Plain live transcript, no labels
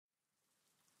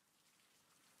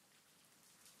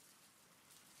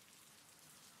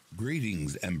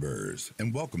Greetings, Embers,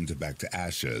 and welcome to Back to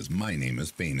Ashes. My name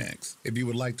is Phoenix. If you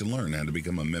would like to learn how to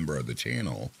become a member of the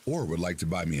channel, or would like to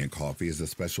buy me a coffee as a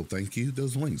special thank you,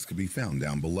 those links can be found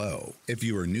down below. If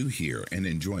you are new here and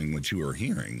enjoying what you are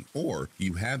hearing, or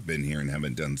you have been here and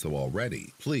haven't done so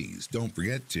already, please don't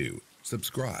forget to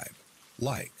subscribe,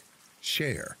 like,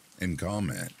 share, and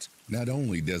comment. Not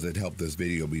only does it help this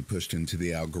video be pushed into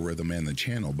the algorithm and the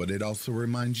channel, but it also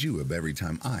reminds you of every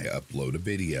time I upload a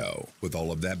video. With all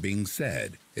of that being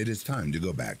said, it is time to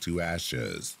go back to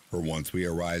ashes. For once we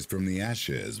arise from the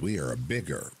ashes, we are a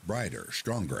bigger, brighter,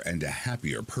 stronger, and a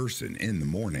happier person in the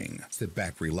morning. Sit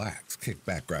back, relax, kick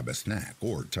back, grab a snack,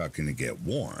 or tuck in to get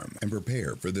warm, and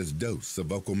prepare for this dose of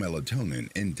vocal melatonin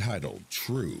entitled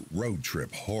True Road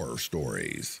Trip Horror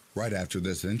Stories. Right after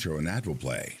this intro, an ad will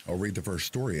play. I'll read the first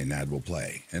story an ad will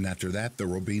play, and after that there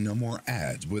will be no more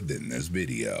ads within this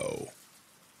video.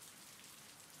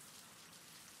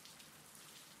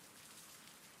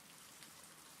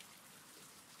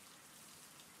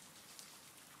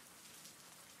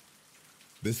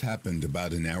 This happened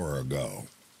about an hour ago.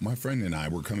 My friend and I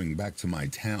were coming back to my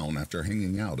town after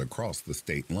hanging out across the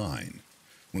state line,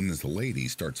 when this lady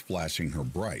starts flashing her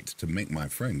brights to make my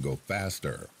friend go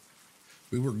faster.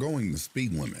 We were going the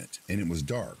speed limit, and it was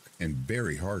dark and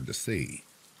very hard to see.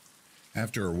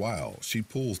 After a while, she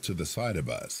pulls to the side of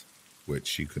us, which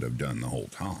she could have done the whole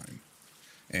time,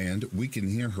 and we can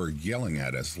hear her yelling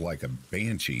at us like a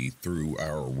banshee through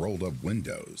our rolled-up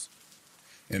windows.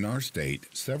 In our state,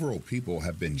 several people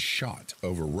have been shot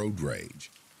over road rage,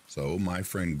 so my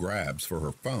friend grabs for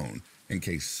her phone in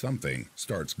case something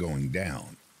starts going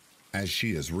down. As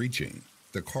she is reaching,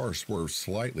 the car swerves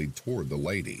slightly toward the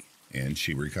lady, and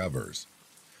she recovers.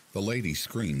 The lady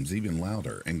screams even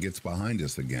louder and gets behind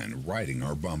us again, riding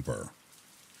our bumper.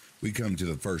 We come to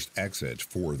the first exit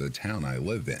for the town I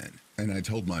live in, and I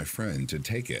told my friend to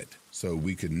take it so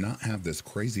we could not have this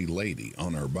crazy lady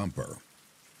on our bumper.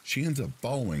 She ends up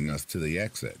following us to the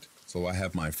exit, so I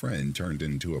have my friend turned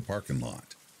into a parking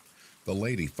lot. The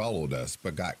lady followed us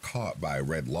but got caught by a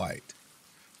red light.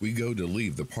 We go to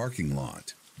leave the parking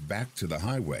lot, back to the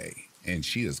highway, and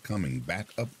she is coming back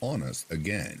up on us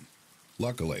again.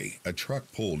 Luckily, a truck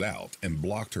pulled out and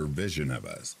blocked her vision of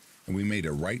us, and we made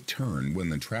a right turn when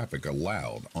the traffic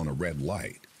allowed on a red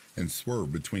light and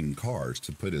swerved between cars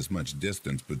to put as much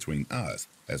distance between us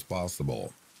as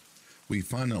possible. We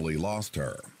finally lost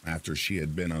her after she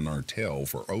had been on our tail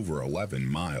for over 11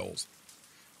 miles.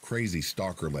 Crazy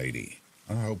stalker lady,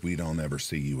 I hope we don't ever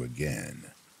see you again.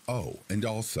 Oh, and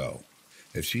also,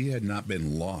 if she had not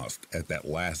been lost at that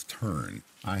last turn,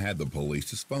 I had the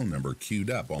police's phone number queued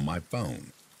up on my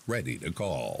phone, ready to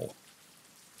call.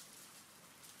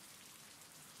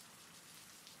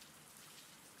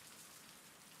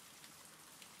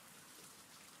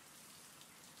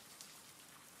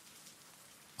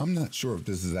 I'm not sure if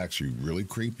this is actually really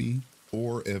creepy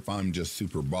or if I'm just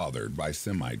super bothered by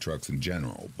semi-trucks in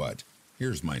general, but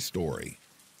here's my story.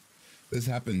 This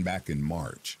happened back in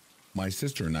March. My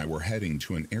sister and I were heading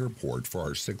to an airport for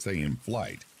our 6 a.m.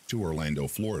 flight to Orlando,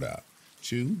 Florida,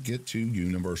 to get to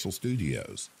Universal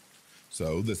Studios.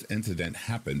 So this incident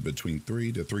happened between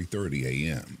 3 to 3:30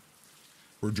 a.m.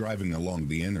 We're driving along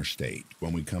the interstate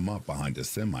when we come up behind a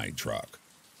semi-truck.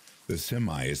 The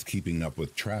semi is keeping up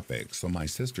with traffic, so my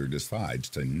sister decides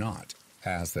to not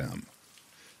pass him.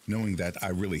 Knowing that I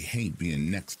really hate being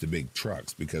next to big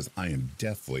trucks because I am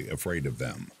deathly afraid of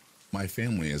them. My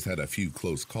family has had a few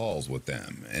close calls with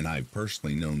them, and I've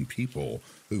personally known people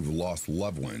who've lost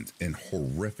loved ones in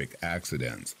horrific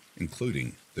accidents,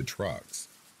 including the trucks.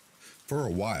 For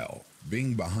a while,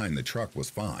 being behind the truck was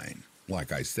fine.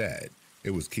 Like I said,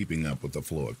 it was keeping up with the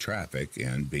flow of traffic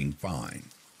and being fine.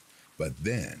 But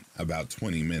then, about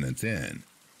 20 minutes in,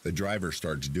 the driver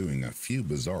starts doing a few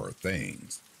bizarre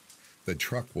things. The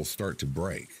truck will start to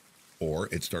brake, or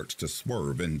it starts to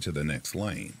swerve into the next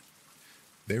lane.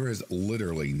 There is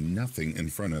literally nothing in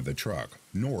front of the truck,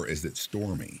 nor is it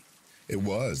stormy. It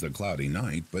was a cloudy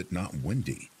night, but not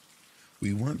windy.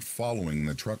 We weren't following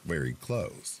the truck very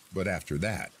close, but after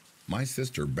that, my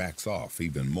sister backs off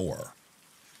even more.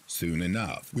 Soon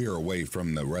enough, we are away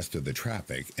from the rest of the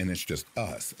traffic and it's just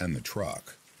us and the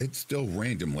truck. It's still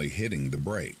randomly hitting the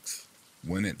brakes,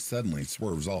 when it suddenly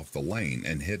swerves off the lane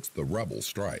and hits the rubble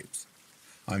stripes.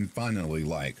 I'm finally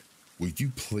like, will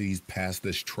you please pass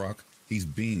this truck? He's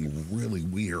being really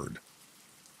weird.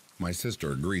 My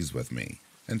sister agrees with me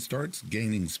and starts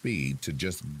gaining speed to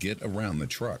just get around the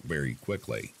truck very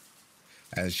quickly.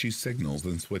 As she signals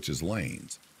and switches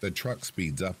lanes, the truck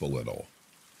speeds up a little.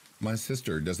 My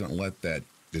sister doesn't let that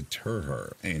deter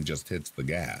her and just hits the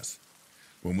gas.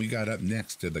 When we got up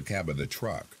next to the cab of the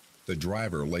truck, The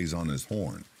driver lays on his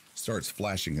horn, starts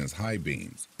flashing his high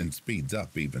beams, and speeds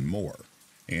up even more,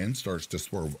 and starts to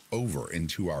swerve over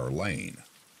into our lane.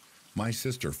 My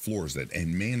sister floors it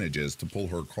and manages to pull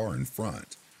her car in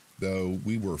front, though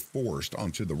we were forced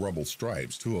onto the rubble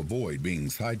stripes to avoid being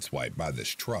sideswiped by this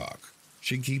truck.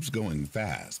 She keeps going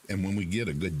fast, and when we get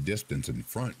a good distance in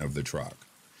front of the truck,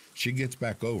 she gets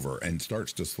back over and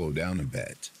starts to slow down a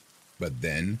bit. But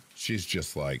then she's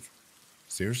just like,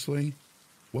 seriously?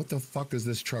 What the fuck is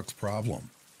this truck's problem?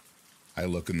 I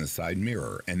look in the side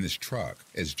mirror and this truck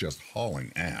is just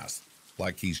hauling ass,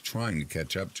 like he's trying to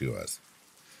catch up to us.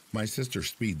 My sister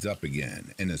speeds up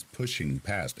again and is pushing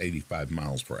past 85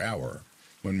 miles per hour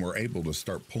when we're able to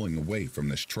start pulling away from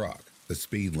this truck. The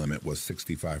speed limit was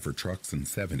 65 for trucks and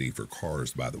 70 for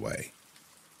cars, by the way.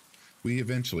 We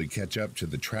eventually catch up to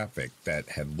the traffic that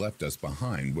had left us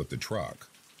behind with the truck.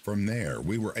 From there,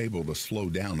 we were able to slow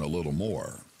down a little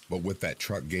more, but with that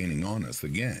truck gaining on us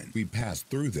again, we passed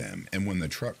through them, and when the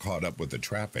truck caught up with the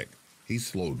traffic, he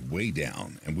slowed way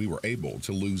down and we were able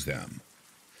to lose him.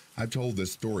 I told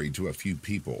this story to a few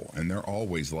people, and they're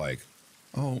always like,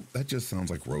 oh, that just sounds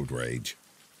like road rage.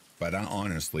 But I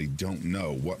honestly don't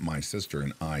know what my sister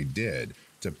and I did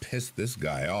to piss this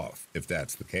guy off, if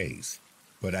that's the case.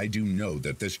 But I do know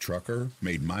that this trucker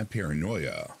made my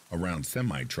paranoia around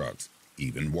semi-trucks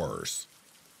even worse.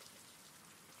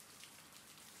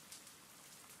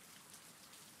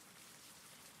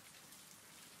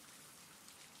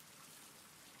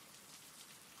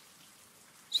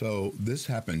 So this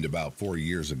happened about 4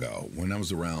 years ago when I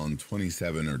was around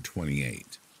 27 or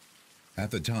 28. At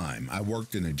the time, I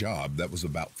worked in a job that was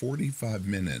about 45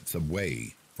 minutes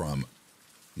away from...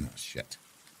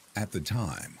 At the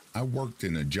time, I worked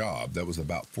in a job that was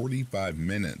about 45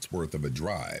 minutes worth of a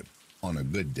drive on a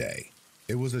good day.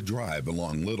 It was a drive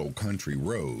along little country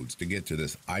roads to get to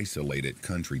this isolated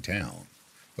country town,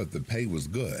 but the pay was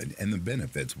good and the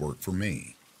benefits worked for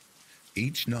me.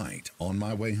 Each night on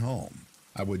my way home,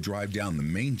 I would drive down the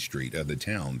main street of the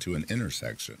town to an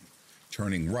intersection,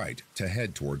 turning right to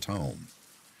head towards home.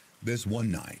 This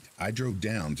one night, I drove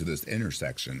down to this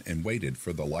intersection and waited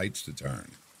for the lights to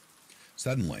turn.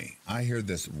 Suddenly, I hear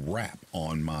this rap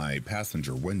on my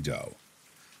passenger window.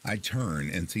 I turn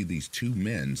and see these two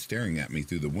men staring at me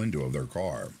through the window of their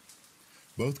car.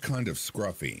 Both kind of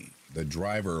scruffy, the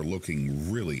driver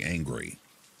looking really angry.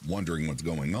 Wondering what's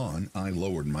going on, I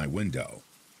lowered my window.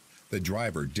 The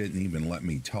driver didn't even let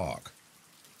me talk.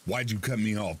 Why'd you cut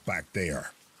me off back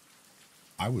there?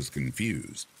 I was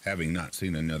confused, having not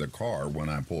seen another car when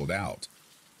I pulled out.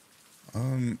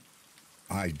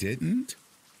 I didn't?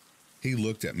 He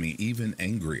looked at me even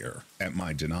angrier at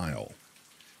my denial.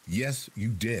 Yes, you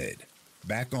did.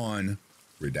 Back on,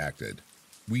 redacted.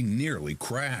 We nearly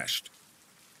crashed.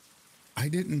 I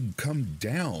didn't come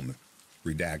down,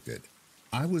 redacted.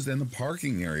 I was in the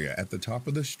parking area at the top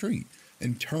of the street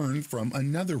and turned from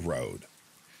another road.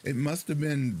 It must have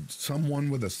been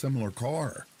someone with a similar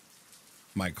car.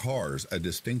 My car's a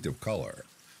distinctive color,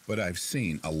 but I've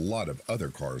seen a lot of other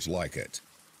cars like it.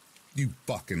 You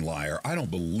fucking liar, I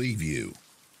don't believe you.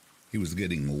 He was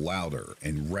getting louder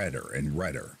and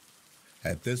redder.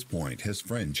 At this point, his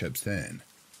friend chips in.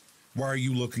 Why are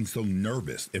you looking so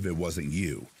nervous if it wasn't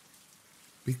you?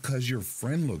 Because your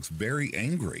friend looks very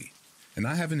angry, and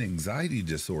I have an anxiety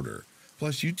disorder,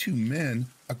 plus you two men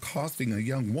accosting a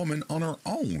young woman on her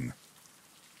own.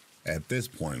 At this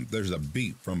point, there's a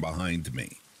beep from behind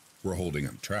me. We're holding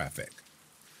up traffic.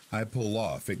 I pull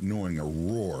off, ignoring a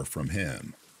roar from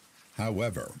him.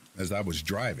 However, as I was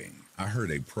driving, I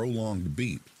heard a prolonged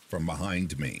beep from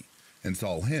behind me and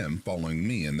saw him following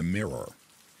me in the mirror.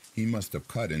 He must have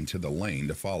cut into the lane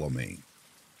to follow me.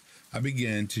 I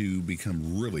began to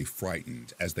become really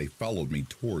frightened as they followed me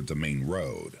towards the main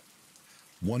road.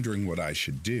 Wondering what I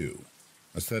should do,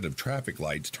 a set of traffic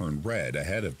lights turned red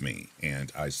ahead of me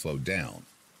and I slowed down,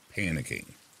 panicking.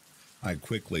 I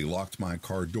quickly locked my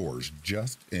car doors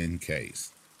just in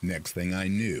case. Next thing I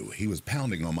knew, he was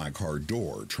pounding on my car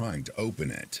door trying to open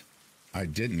it. I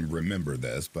didn't remember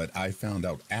this, but I found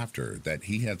out after that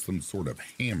he had some sort of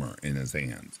hammer in his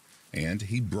hands, and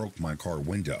he broke my car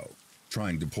window,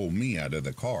 trying to pull me out of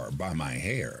the car by my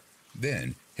hair,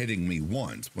 then hitting me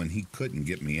once when he couldn't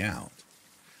get me out.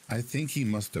 I think he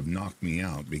must have knocked me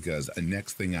out because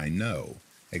next thing I know,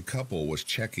 a couple was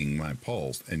checking my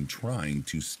pulse and trying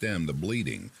to stem the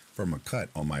bleeding from a cut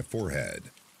on my forehead.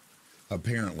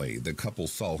 Apparently, the couple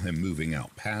saw him moving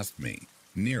out past me,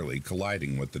 nearly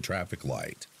colliding with the traffic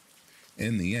light.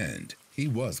 In the end, he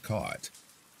was caught.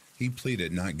 He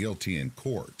pleaded not guilty in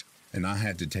court, and I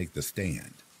had to take the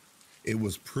stand. It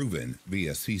was proven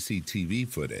via CCTV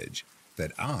footage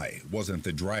that I wasn't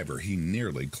the driver he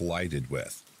nearly collided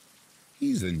with.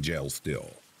 He's in jail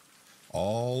still,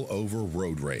 all over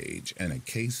road rage and a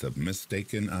case of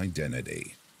mistaken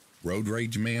identity. Road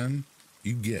rage man,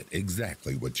 you get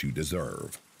exactly what you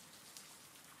deserve.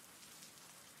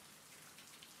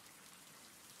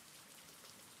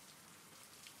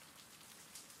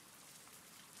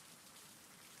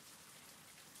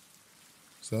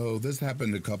 So this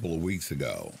happened a couple of weeks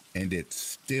ago, and it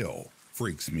still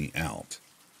freaks me out.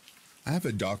 I have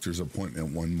a doctor's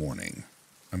appointment one morning.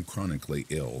 I'm chronically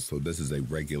ill, so this is a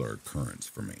regular occurrence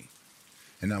for me.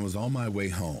 And I was on my way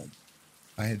home.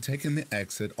 I had taken the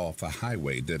exit off a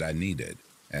highway that I needed.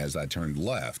 As I turned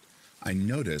left, I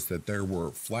noticed that there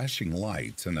were flashing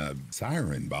lights and a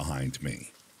siren behind me.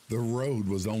 The road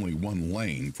was only one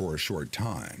lane for a short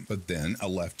time, but then a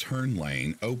left turn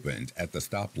lane opened at the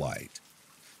stoplight.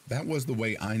 That was the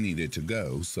way I needed to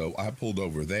go, so I pulled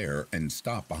over there and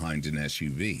stopped behind an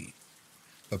SUV.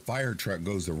 The fire truck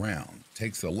goes around,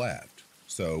 takes a left,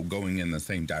 so going in the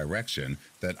same direction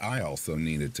that I also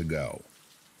needed to go.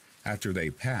 After they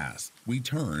pass, we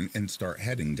turn and start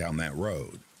heading down that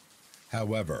road.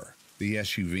 However, the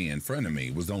SUV in front of me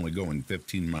was only going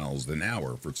 15 miles an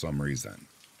hour for some reason.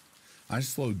 I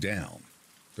slowed down.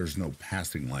 There's no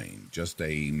passing lane, just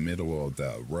a middle of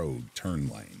the road turn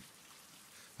lane.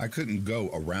 I couldn't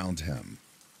go around him.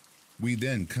 We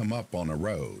then come up on a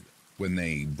road when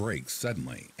they brake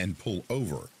suddenly and pull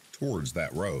over towards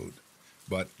that road,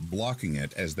 but blocking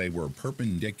it as they were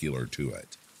perpendicular to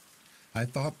it. I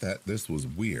thought that this was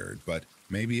weird, but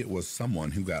maybe it was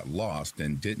someone who got lost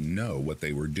and didn't know what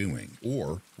they were doing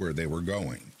or where they were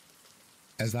going.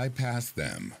 As I passed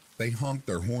them, they honked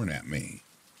their horn at me.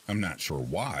 I'm not sure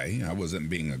why. I wasn't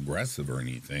being aggressive or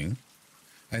anything.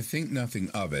 I think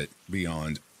nothing of it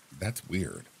beyond, that's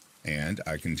weird, and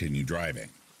I continue driving.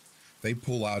 They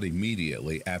pull out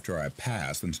immediately after I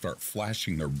pass and start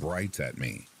flashing their brights at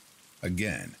me.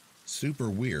 Again, super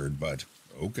weird, but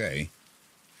okay.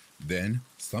 Then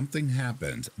something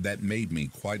happens that made me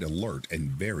quite alert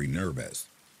and very nervous.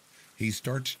 He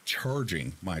starts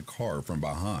charging my car from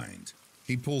behind.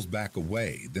 He pulls back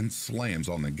away, then slams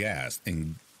on the gas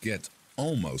and gets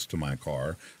almost to my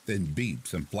car, then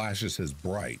beeps and flashes his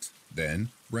brights, then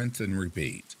rinse and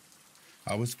repeat.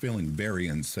 I was feeling very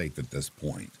unsafe at this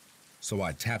point, so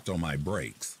I tapped on my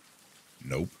brakes.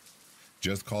 Nope,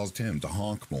 just caused him to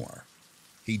honk more.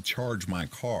 He charged my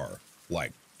car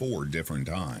like 4 different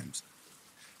times.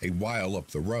 A while up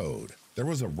the road, there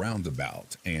was a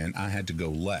roundabout and I had to go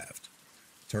left.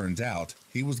 Turns out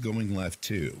he was going left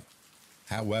too.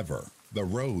 However, the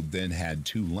road then had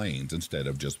 2 lanes instead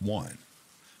of just 1.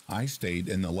 I stayed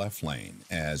in the left lane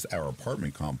as our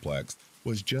apartment complex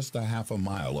was just a half a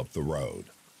mile up the road.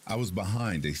 I was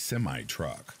behind a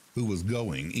semi-truck who was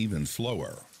going even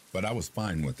slower, but I was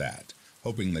fine with that,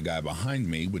 hoping the guy behind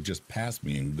me would just pass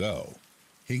me and go.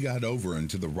 He got over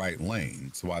into the right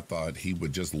lane, so I thought he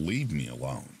would just leave me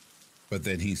alone. But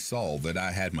then he saw that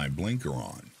I had my blinker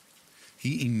on.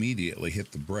 He immediately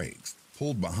hit the brakes,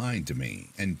 pulled behind me,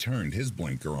 and turned his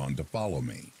blinker on to follow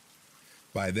me.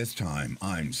 By this time,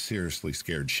 I'm seriously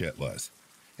scared shitless,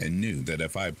 and knew that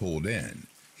if I pulled in,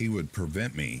 he would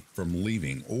prevent me from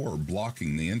leaving or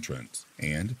blocking the entrance,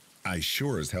 and I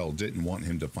sure as hell didn't want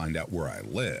him to find out where I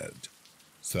lived.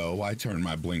 So I turned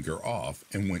my blinker off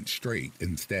and went straight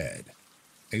instead.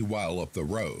 A while up the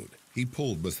road, he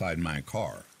pulled beside my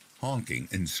car, honking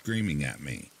and screaming at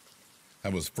me. I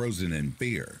was frozen in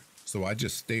fear, so I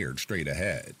just stared straight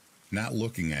ahead, not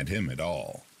looking at him at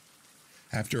all.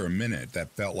 After a minute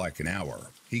that felt like an hour,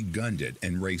 he gunned it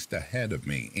and raced ahead of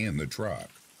me and the truck.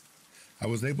 I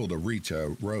was able to reach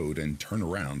a road and turn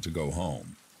around to go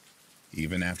home.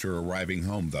 Even after arriving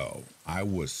home, though, I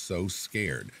was so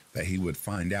scared that he would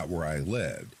find out where I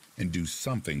lived and do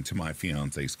something to my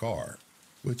fiance's car,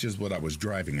 which is what I was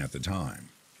driving at the time.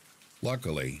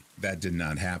 Luckily, that did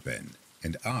not happen,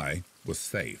 and I was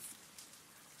safe.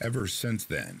 Ever since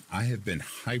then, I have been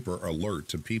hyper alert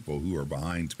to people who are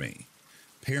behind me,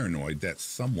 paranoid that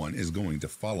someone is going to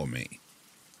follow me.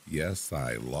 Yes,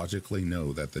 I logically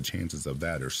know that the chances of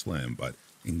that are slim, but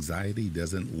anxiety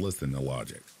doesn't listen to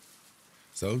logic.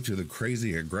 So to the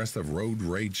crazy, aggressive, road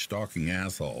rage stalking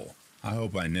asshole, I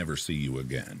hope I never see you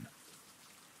again.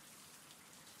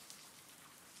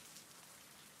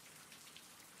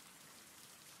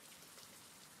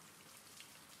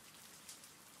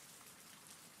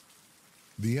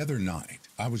 The other night,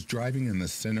 I was driving in the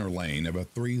center lane of a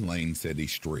 3-lane city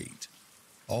street.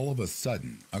 All of a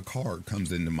sudden, a car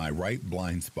comes into my right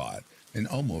blind spot and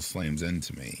almost slams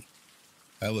into me.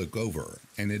 I look over,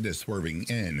 and it is swerving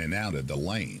in and out of the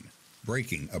lane,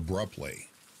 braking abruptly.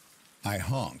 I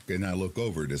honk and I look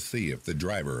over to see if the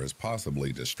driver is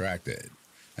possibly distracted,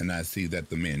 and I see that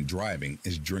the man driving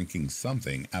is drinking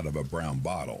something out of a brown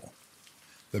bottle.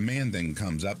 The man then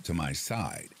comes up to my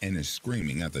side and is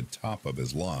screaming at the top of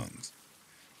his lungs.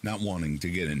 Not wanting to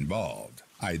get involved,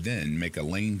 I then make a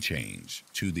lane change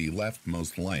to the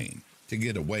leftmost lane to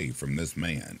get away from this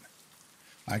man.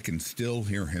 I can still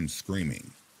hear him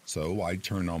screaming, so I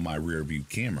turn on my rearview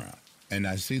camera and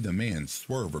I see the man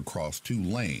swerve across 2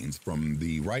 lanes from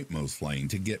the rightmost lane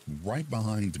to get right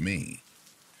behind me.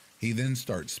 He then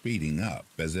starts speeding up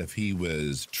as if he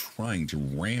was trying to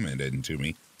ram it into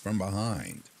me from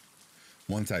behind.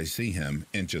 Once I see him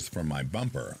inches from my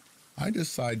bumper, I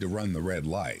decide to run the red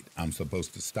light I'm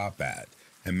supposed to stop at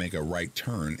and make a right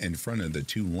turn in front of the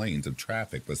 2 lanes of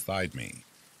traffic beside me,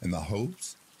 in the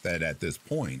hopes that at this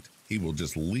point he will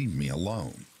just leave me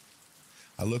alone.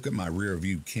 I look at my rear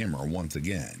view camera once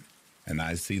again, and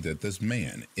I see that this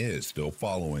man is still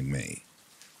following me,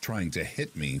 trying to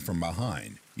hit me from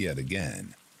behind yet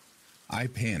again. I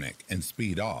panic and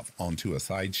speed off onto a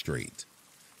side street,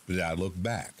 but I look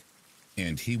back,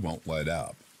 and he won't let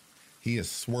up. He is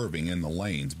swerving in the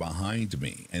lanes behind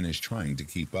me and is trying to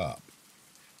keep up.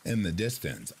 In the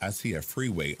distance, I see a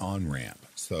freeway on-ramp,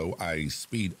 so I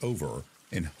speed over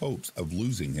in hopes of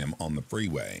losing him on the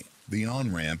freeway. The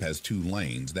on-ramp has 2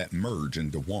 lanes that merge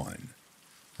into one.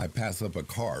 I pass up a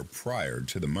car prior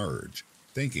to the merge,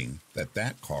 thinking that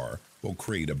that car will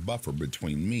create a buffer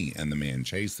between me and the man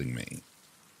chasing me.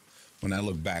 When I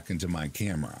look back into my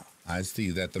camera, I see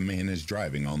that the man is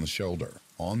driving on the shoulder,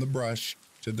 on the brush,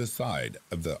 to the side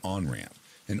of the on-ramp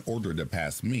in order to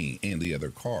pass me and the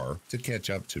other car to catch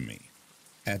up to me.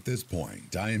 At this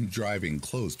point, I am driving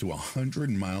close to 100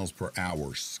 miles per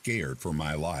hour, scared for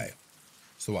my life.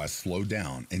 So I slow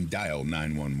down and dial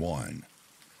 911.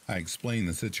 I explain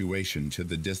the situation to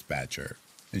the dispatcher,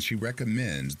 and she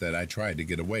recommends that I try to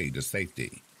get away to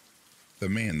safety. The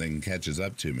man then catches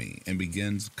up to me and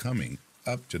begins coming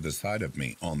up to the side of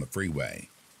me on the freeway.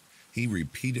 He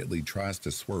repeatedly tries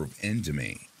to swerve into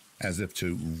me, as if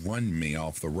to run me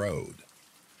off the road.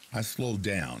 I slow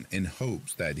down in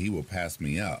hopes that he will pass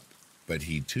me up, but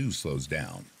he too slows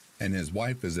down, and his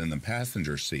wife is in the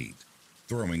passenger seat,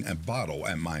 throwing a bottle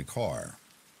at my car.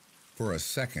 For a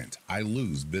second, I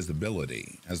lose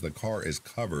visibility as the car is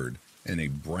covered in a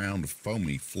brown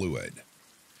foamy fluid.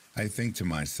 I think to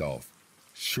myself,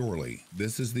 surely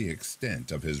this is the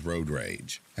extent of his road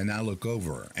rage, and I look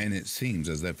over and it seems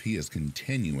as if he is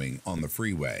continuing on the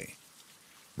freeway.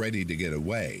 Ready to get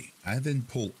away, I then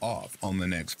pull off on the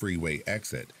next freeway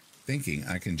exit, thinking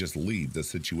I can just leave the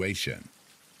situation.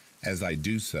 As I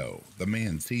do so, the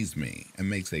man sees me and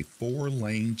makes a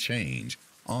 4-lane change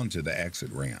onto the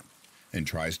exit ramp and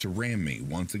tries to ram me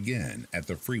once again at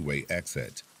the freeway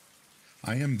exit.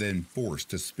 I am then forced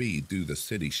to speed through the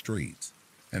city streets,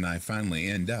 and I finally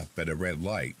end up at a red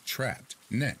light trapped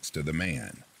next to the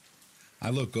man. I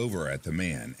look over at the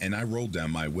man and I roll down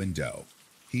my window.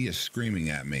 He is screaming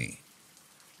at me.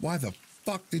 "Why the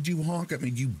fuck did you honk at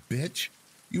me, you bitch?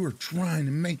 You were trying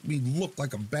to make me look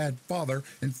like a bad father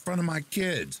in front of my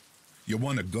kids. You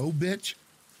want to go, bitch?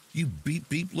 You beep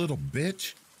beep little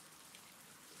bitch?"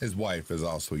 His wife is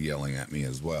also yelling at me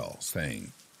as well,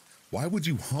 saying, "Why would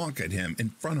you honk at him in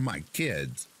front of my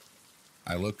kids?"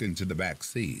 I look into the back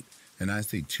seat and I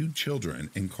see 2 children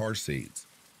in car seats.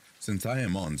 Since I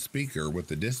am on speaker with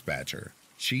the dispatcher,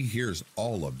 she hears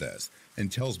all of this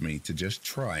and tells me to just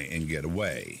try and get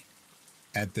away.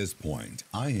 At this point,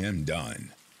 I am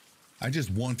done. I just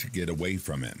want to get away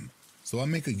from him, so I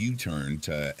make a U-turn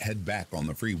to head back on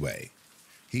the freeway.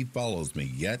 He follows me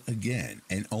yet again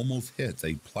and almost hits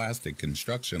a plastic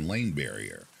construction lane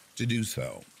barrier to do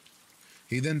so.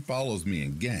 He then follows me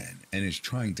again and is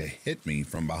trying to hit me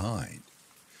from behind.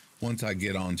 Once I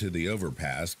get onto the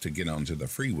overpass to get onto the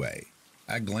freeway,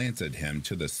 I glance at him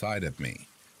to the side of me,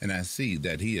 and I see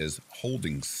that he is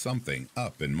holding something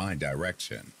up in my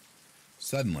direction.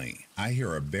 Suddenly, I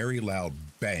hear a very loud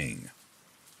bang.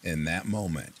 In that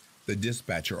moment, the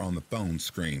dispatcher on the phone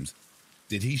screams,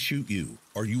 "Did he shoot you?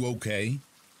 Are you okay?"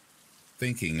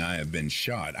 Thinking I have been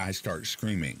shot, I start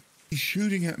screaming, "He's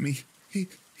shooting at me!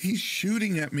 He's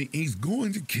shooting at me! He's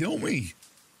going to kill me!"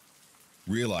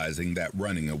 Realizing that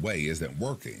running away isn't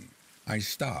working, I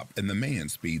stop and the man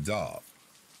speeds off.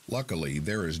 Luckily,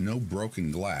 there is no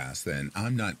broken glass and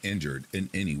I'm not injured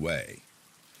in any way.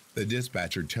 The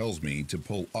dispatcher tells me to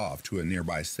pull off to a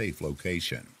nearby safe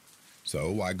location,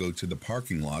 so I go to the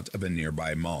parking lot of a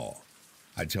nearby mall.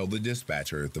 I tell the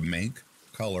dispatcher the make,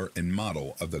 color, and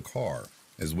model of the car,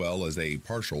 as well as a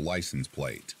partial license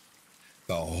plate.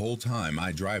 The whole time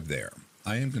I drive there,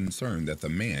 I am concerned that the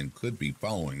man could be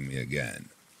following me again.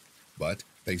 But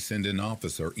they send an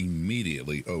officer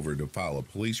immediately over to file a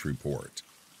police report.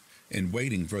 In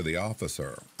waiting for the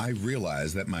officer, I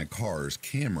realize that my car's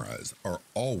cameras are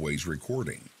always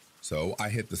recording, so I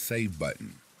hit the save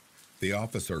button. The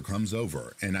officer comes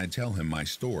over and I tell him my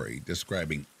story,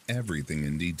 describing everything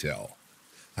in detail.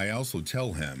 I also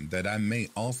tell him that I may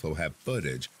also have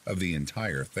footage of the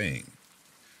entire thing.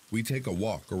 We take a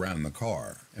walk around the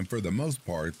car, and for the most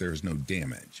part, there's no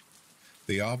damage.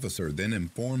 The officer then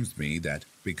informs me that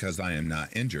because I am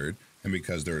not injured and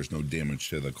because there is no damage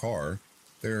to the car,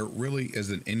 there really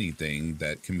isn't anything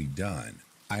that can be done.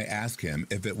 I ask him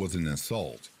if it was an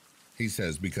assault. He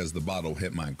says because the bottle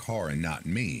hit my car and not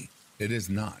me, it is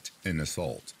not an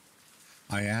assault.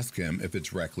 I ask him if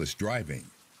it's reckless driving.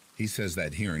 He says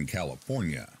that here in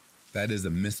California, that is a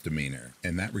misdemeanor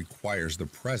and that requires the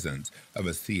presence of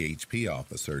a CHP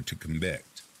officer to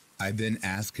convict. I then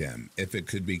ask him if it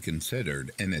could be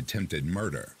considered an attempted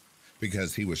murder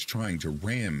because he was trying to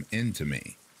ram into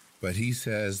me, but he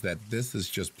says that this is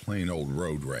just plain old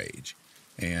road rage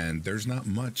and there's not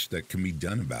much that can be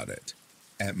done about it.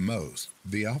 At most,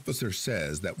 the officer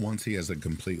says that once he has a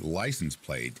complete license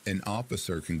plate, an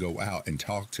officer can go out and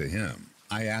talk to him.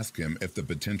 I ask him if the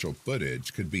potential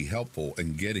footage could be helpful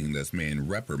in getting this man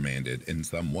reprimanded in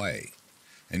some way,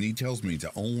 and he tells me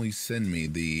to only send me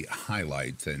the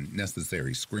highlights and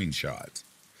necessary screenshots,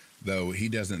 though he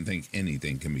doesn't think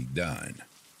anything can be done.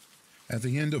 At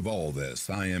the end of all this,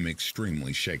 I am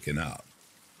extremely shaken up.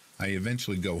 I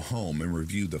eventually go home and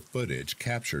review the footage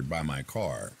captured by my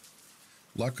car.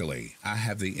 Luckily, I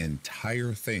have the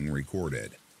entire thing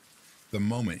recorded. The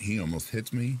moment he almost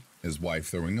hits me, his wife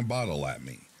throwing a bottle at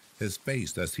me, his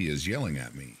face as he is yelling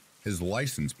at me, his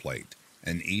license plate,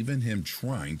 and even him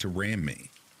trying to ram me.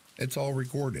 It's all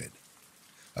recorded.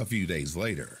 A few days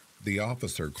later, the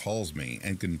officer calls me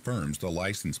and confirms the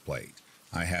license plate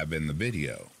I have in the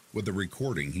video with the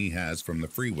recording he has from the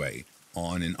freeway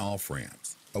on and off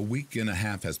ramps. A week and a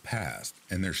half has passed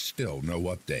and there's still no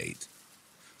update.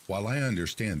 While I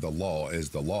understand the law is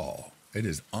the law, it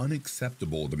is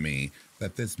unacceptable to me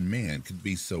that this man could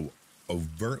be so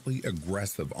overtly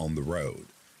aggressive on the road,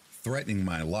 threatening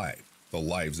my life, the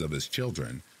lives of his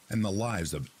children, and the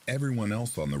lives of everyone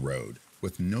else on the road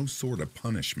with no sort of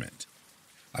punishment.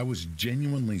 I was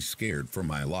genuinely scared for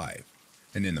my life,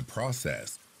 and in the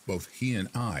process, both he and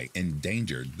I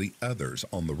endangered the others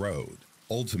on the road.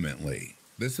 Ultimately,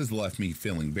 this has left me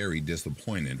feeling very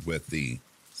disappointed with the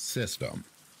system.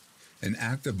 An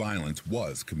act of violence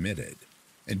was committed,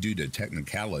 and due to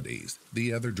technicalities,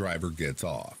 the other driver gets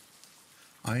off.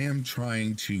 I am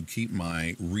trying to keep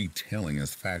my retelling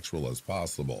as factual as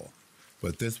possible,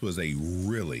 but this was a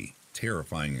really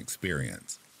terrifying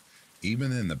experience.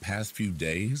 Even in the past few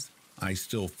days, I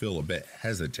still feel a bit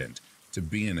hesitant to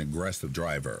be an aggressive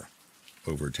driver,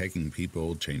 overtaking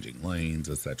people, changing lanes,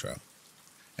 etc.,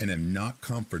 and am not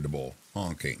comfortable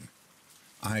honking.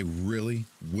 I really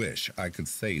wish I could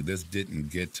say this didn't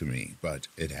get to me, but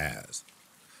it has.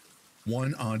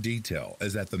 One odd detail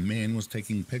is that the man was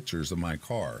taking pictures of my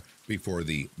car before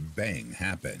the bang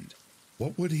happened.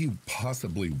 What would he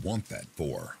possibly want that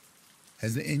for?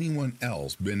 Has anyone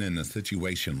else been in a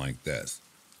situation like this?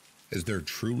 Is there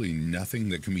truly nothing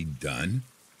that can be done?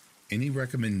 Any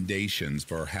recommendations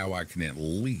for how I can at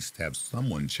least have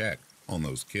someone check on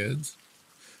those kids?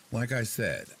 Like I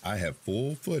said, I have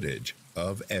full footage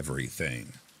of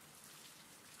everything.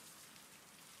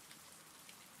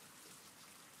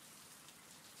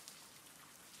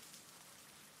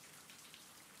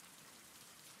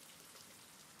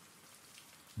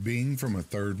 Being from a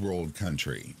third world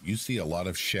country, you see a lot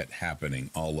of shit happening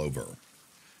all over.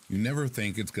 You never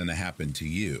think it's going to happen to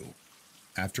you.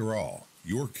 After all,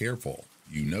 you're careful,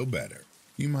 you know better,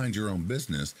 you mind your own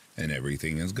business, and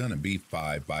everything is going to be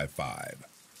 5 by 5.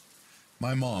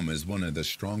 My mom is one of the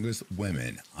strongest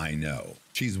women I know.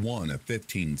 She's one of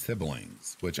 15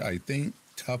 siblings, which I think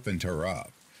toughened her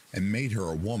up and made her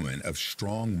a woman of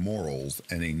strong morals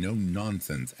and a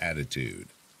no-nonsense attitude.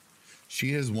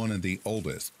 She is one of the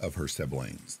oldest of her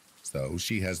siblings, so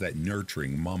she has that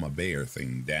nurturing mama bear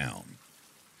thing down.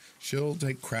 She'll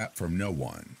take crap from no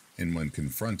one, and when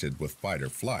confronted with fight or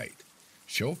flight,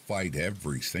 she'll fight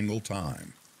every single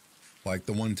time. Like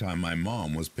the one time my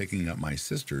mom was picking up my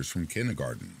sisters from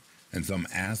kindergarten, and some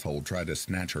asshole tried to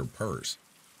snatch her purse.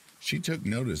 She took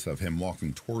notice of him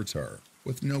walking towards her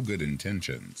with no good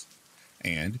intentions,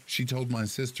 and she told my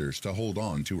sisters to hold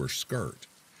on to her skirt,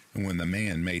 and when the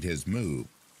man made his move,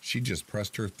 she just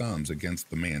pressed her thumbs against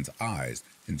the man's eyes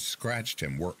and scratched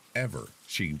him wherever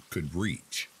she could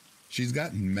reach. She's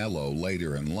gotten mellow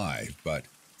later in life, but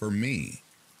for me,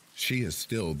 she is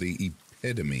still the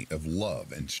epitome of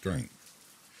love and strength.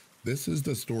 This is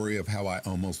the story of how I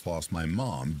almost lost my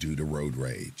mom due to road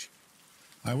rage.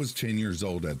 I was 10 years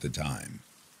old at the time.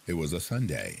 It was a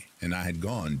Sunday, and I had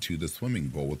gone to the swimming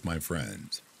pool with my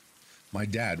friends. My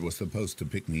dad was supposed to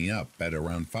pick me up at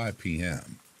around 5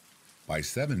 p.m. By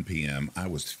 7 p.m., I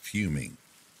was fuming,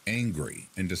 angry,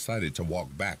 and decided to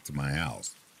walk back to my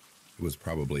house. It was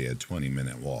probably a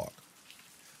 20-minute walk.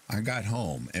 I got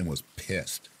home and was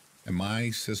pissed, and my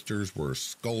sisters were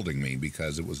scolding me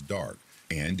because it was dark,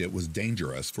 and it was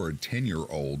dangerous for a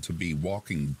 10-year-old to be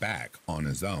walking back on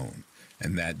his own,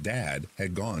 and that Dad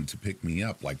had gone to pick me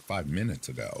up like 5 minutes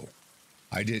ago.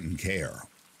 I didn't care.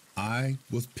 I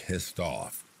was pissed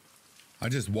off. I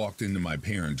just walked into my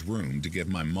parents' room to give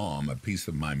my mom a piece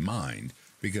of my mind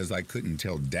because I couldn't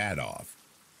tell Dad off,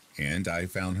 and I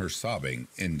found her sobbing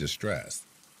in distress.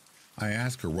 I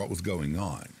asked her what was going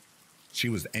on. She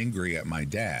was angry at my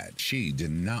dad. She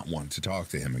did not want to talk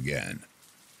to him again.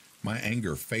 My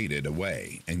anger faded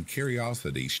away, and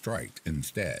curiosity struck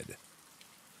instead.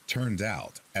 Turns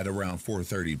out, at around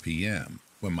 4:30 p.m.,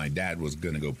 when my dad was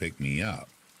going to go pick me up,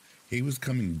 he was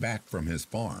coming back from his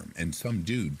farm, and some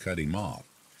dude cut him off,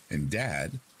 and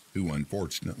Dad, who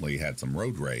unfortunately had some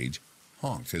road rage,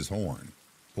 honked his horn,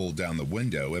 pulled down the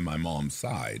window in my mom's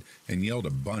side, and yelled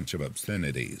a bunch of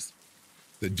obscenities.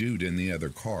 The dude in the other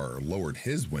car lowered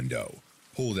his window,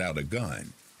 pulled out a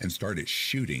gun, and started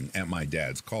shooting at my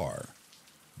dad's car.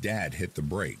 Dad hit the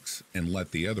brakes and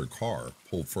let the other car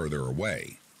pull further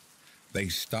away. They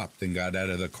stopped and got out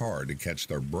of the car to catch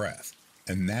their breath,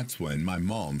 and that's when my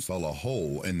mom saw a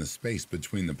hole in the space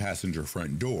between the passenger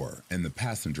front door and the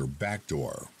passenger back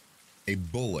door. A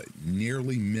bullet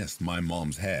nearly missed my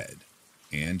mom's head,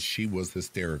 and she was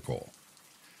hysterical.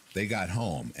 They got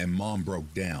home, and Mom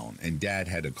broke down, and Dad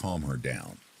had to calm her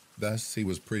down. Thus, he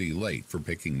was pretty late for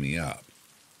picking me up.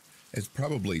 It's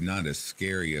probably not as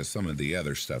scary as some of the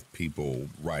other stuff people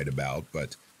write about,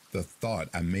 but the thought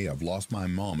I may have lost my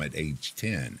mom at age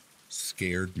 10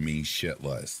 scared me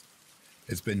shitless.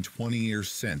 It's been 20 years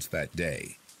since that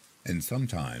day, and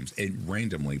sometimes it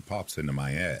randomly pops into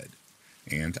my head,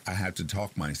 and I have to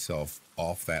talk myself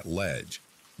off that ledge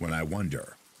when I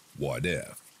wonder, what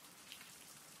if?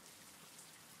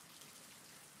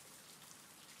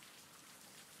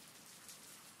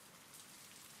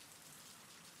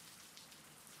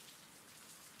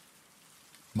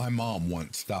 My mom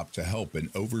once stopped to help an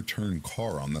overturned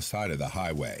car on the side of the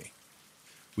highway.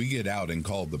 We get out and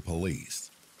called the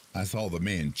police. I saw the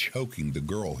man choking the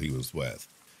girl he was with.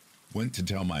 Went to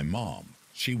tell my mom.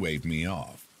 She waved me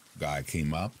off. Guy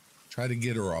came up, tried to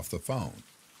get her off the phone,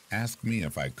 asked me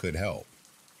if I could help.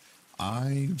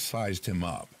 I sized him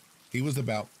up. He was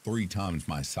about 3 times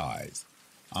my size.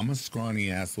 I'm a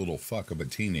scrawny-ass little fuck of a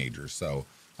teenager, so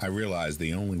I realized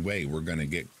the only way we're going to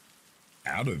get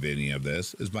out of any of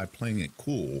this is by playing it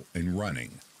cool and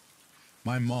running.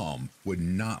 My mom would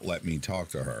not let me talk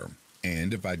to her,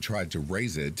 and if I tried to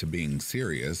raise it to being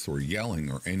serious or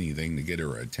yelling or anything to get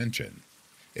her attention,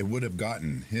 it would have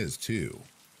gotten his too.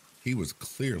 He was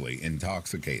clearly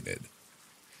intoxicated.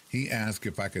 He asked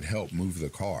if I could help move the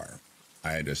car.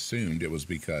 I had assumed it was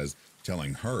because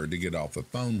telling her to get off the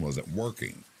phone wasn't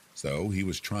working, so he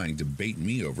was trying to bait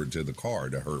me over to the car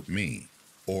to hurt me.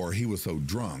 Or he was so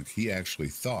drunk he actually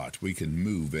thought we could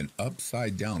move an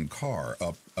upside-down car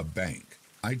up a bank.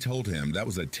 I told him that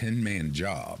was a 10-man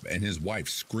job, and his wife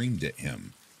screamed at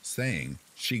him, saying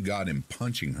she got him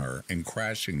punching her and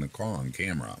crashing the car on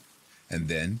camera, and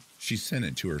then she sent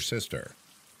it to her sister.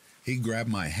 He grabbed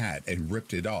my hat and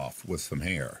ripped it off with some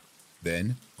hair,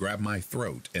 then grabbed my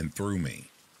throat and threw me.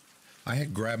 I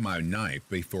had grabbed my knife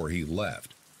before he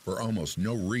left, for almost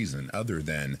no reason other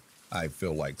than I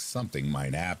feel like something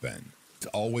might happen. It's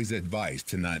always advised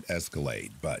to not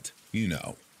escalate, but, you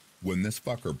know, when this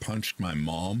fucker punched my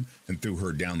mom and threw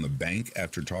her down the bank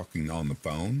after talking on the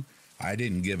phone, I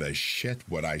didn't give a shit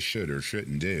what I should or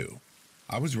shouldn't do.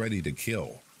 I was ready to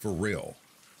kill, for real,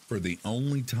 for the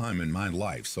only time in my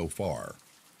life so far.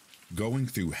 Going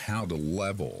through how to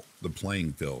level the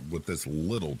playing field with this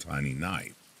little tiny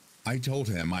knife. I told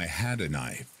him I had a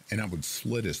knife and I would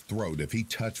slit his throat if he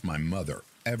touched my mother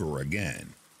ever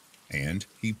again, and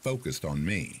he focused on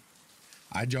me.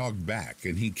 I jogged back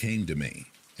and he came to me,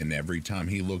 and every time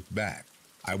he looked back,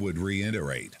 I would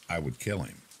reiterate I would kill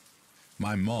him.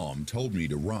 My mom told me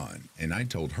to run, and I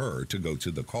told her to go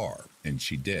to the car, and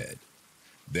she did.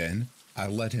 Then I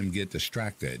let him get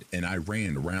distracted and I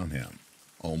ran around him,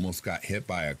 almost got hit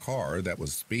by a car that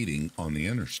was speeding on the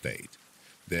interstate,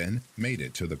 then made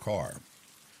it to the car.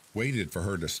 waited for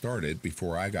her to start it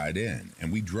before I got in,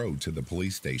 and we drove to the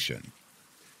police station.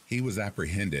 He was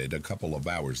apprehended a couple of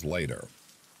hours later.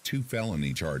 2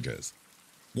 felony charges.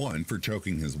 One for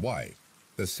choking his wife,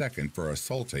 the second for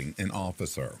assaulting an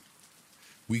officer.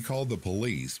 We call the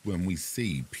police when we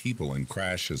see people in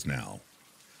crashes now.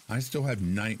 I still have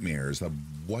nightmares of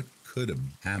what could have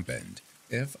happened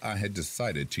if I had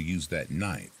decided to use that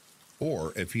knife,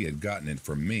 or if he had gotten it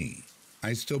from me.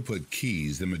 I still put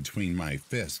keys in between my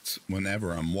fists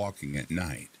whenever I'm walking at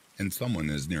night and someone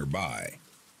is nearby.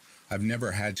 I've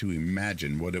never had to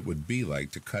imagine what it would be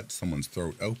like to cut someone's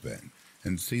throat open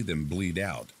and see them bleed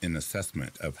out in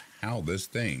assessment of how this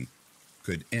thing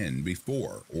could end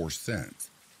before or since.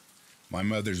 My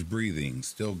mother's breathing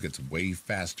still gets way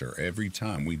faster every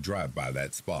time we drive by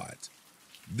that spot.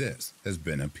 This has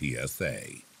been a PSA.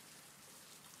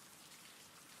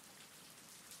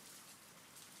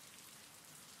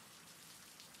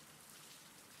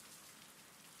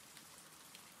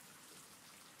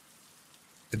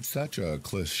 It's such a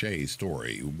cliche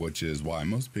story, which is why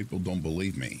most people don't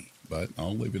believe me, but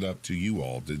I'll leave it up to you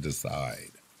all to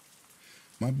decide.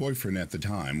 My boyfriend at the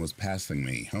time was passing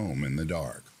me home in the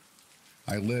dark.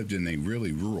 I lived in a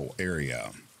really rural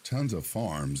area, tons of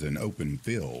farms and open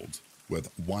fields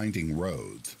with winding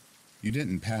roads. You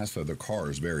didn't pass other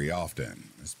cars very often,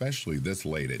 especially this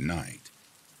late at night.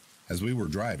 As we were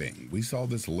driving, we saw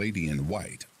this lady in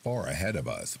white far ahead of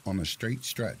us on a straight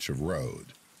stretch of road.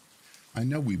 I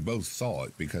know we both saw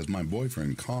it because my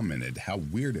boyfriend commented how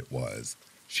weird it was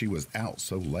she was out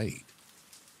so late.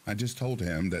 I just told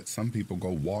him that some people go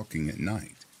walking at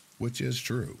night, which is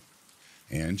true,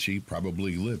 and she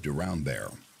probably lived around there.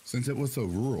 Since it was so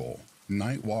rural,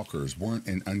 night walkers weren't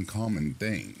an uncommon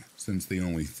thing, since the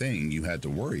only thing you had to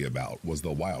worry about was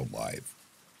the wildlife.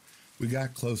 We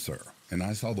got closer, and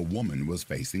I saw the woman was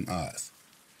facing us.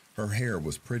 Her hair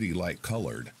was pretty light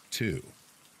colored, too,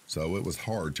 so it was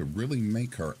hard to really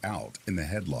make her out in the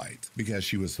headlights because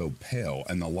she was so pale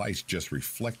and the lights just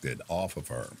reflected off of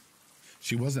her.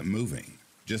 She wasn't moving,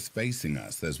 just facing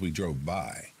us as we drove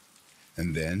by.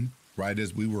 And then, right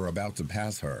as we were about to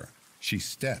pass her, she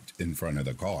stepped in front of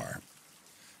the car.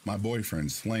 My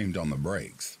boyfriend slammed on the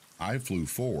brakes. I flew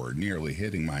forward, nearly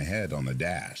hitting my head on the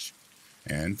dash.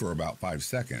 And for about 5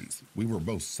 seconds, we were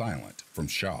both silent from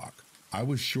shock. I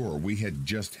was sure we had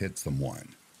just hit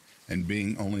someone. And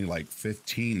being only like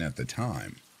 15 at the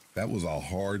time, that was a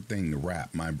hard thing to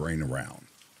wrap my brain around.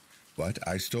 But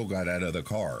I still got out of the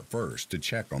car first to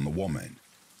check on the woman.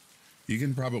 You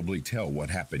can probably tell what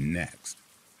happened next.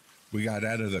 We got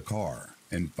out of the car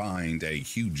and find a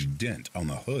huge dent on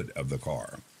the hood of the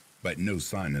car, but no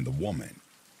sign of the woman.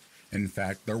 In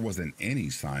fact, there wasn't any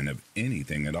sign of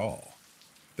anything at all.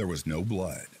 There was no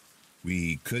blood.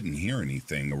 We couldn't hear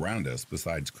anything around us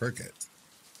besides crickets.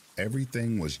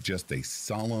 Everything was just as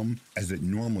solemn as it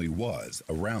normally was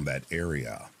around that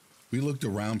area. We looked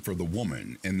around for the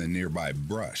woman in the nearby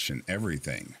brush and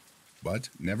everything, but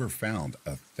never found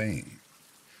a thing.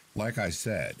 Like I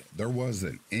said, there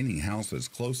wasn't any houses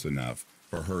close enough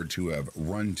for her to have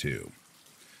run to.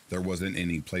 There wasn't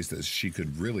any places she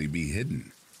could really be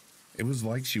hidden. It was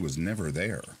like she was never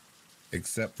there,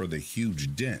 except for the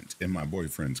huge dent in my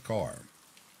boyfriend's car.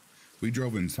 We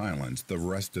drove in silence the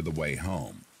rest of the way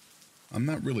home. I'm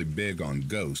not really big on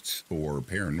ghosts or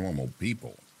paranormal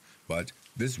people, but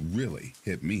this really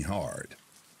hit me hard.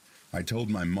 I told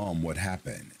my mom what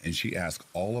happened, and she asked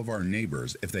all of our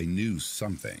neighbors if they knew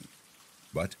something.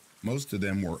 But most of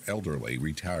them were elderly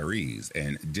retirees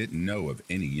and didn't know of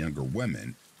any younger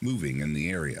women moving in the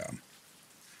area.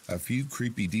 A few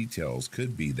creepy details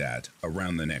could be that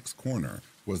around the next corner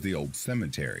was the old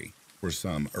cemetery where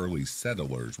some early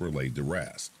settlers were laid to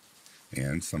rest,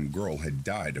 and some girl had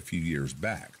died a few years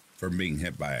back from being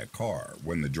hit by a car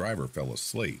when the driver fell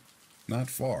asleep, not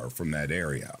far from that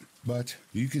area. But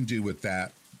you can do with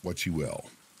that what you will.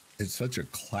 It's such a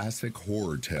classic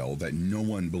horror tale that no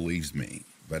one believes me,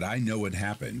 but I know it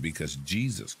happened because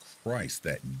Jesus Christ,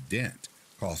 that dent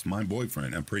cost my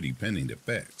boyfriend a pretty penny to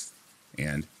fix,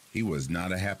 and he was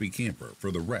not a happy camper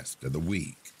for the rest of the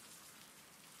week.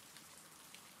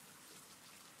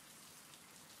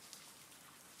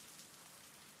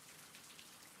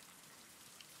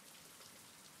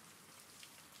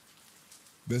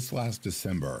 This last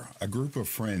December, a group of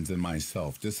friends and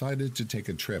myself decided to take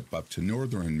a trip up to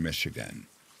northern Michigan.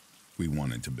 We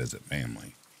wanted to visit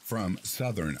family from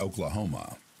southern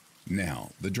Oklahoma. Now,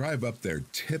 the drive up there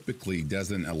typically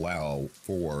doesn't allow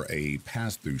for a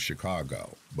pass through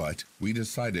Chicago, but we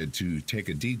decided to take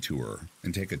a detour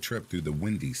and take a trip through the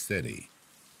Windy City.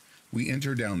 We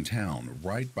enter downtown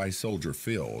right by Soldier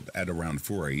Field at around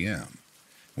 4 a.m.,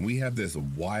 And we have this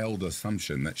wild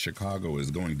assumption that Chicago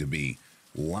is going to be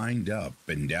lined up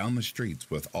and down the streets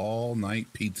with all-night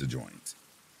pizza joints.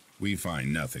 We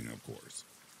find nothing, of course.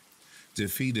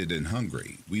 Defeated and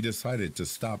hungry, we decided to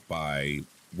stop by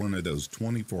one of those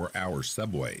 24-hour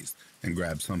Subways and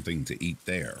grab something to eat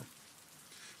there.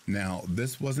 Now,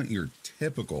 this wasn't your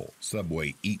typical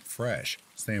Subway Eat Fresh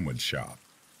sandwich shop.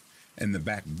 In the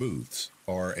back booths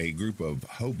are a group of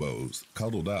hobos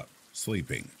cuddled up,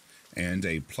 sleeping, and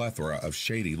a plethora of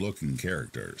shady-looking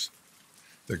characters.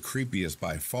 The creepiest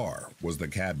by far was the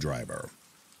cab driver,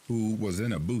 who was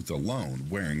in a booth alone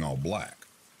wearing all black,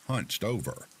 hunched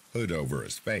over, hood over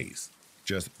his face,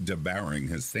 just devouring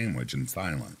his sandwich in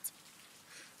silence.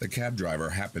 The cab driver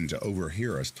happened to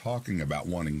overhear us talking about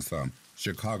wanting some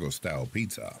Chicago-style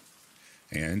pizza,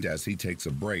 and as he takes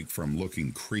a break from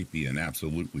looking creepy and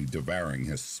absolutely devouring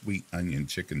his sweet onion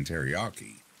chicken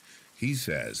teriyaki, he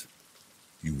says,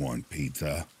 "You want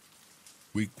pizza?"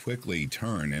 We quickly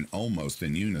turn and almost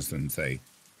in unison say,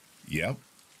 "Yep."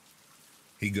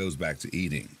 He goes back to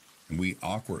eating, and we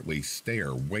awkwardly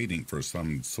stare, waiting for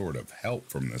some sort of help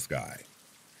from this guy.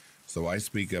 So I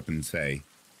speak up and say,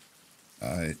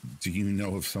 "Do you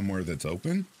know of somewhere that's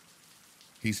open?"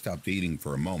 He stopped eating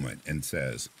for a moment and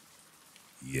says,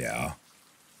 "Yeah,"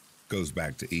 goes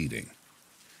back to eating.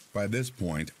 By this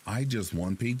point, I just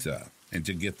want pizza and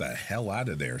to get the hell out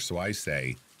of there, so I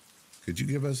say, "Could you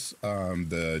give us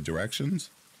the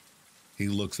directions?" He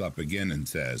looks up again and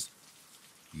says,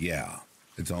 "Yeah,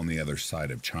 it's on the other side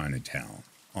of Chinatown,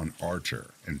 on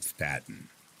Archer and Staten."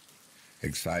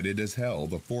 Excited as hell,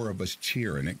 the four of us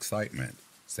cheer in excitement,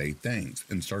 say thanks,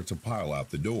 and start to pile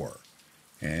out the door.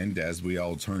 And as we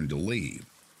all turn to leave,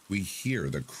 we hear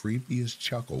the creepiest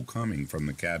chuckle coming from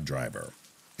the cab driver.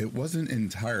 It wasn't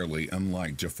entirely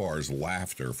unlike Jafar's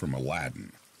laughter from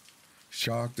Aladdin.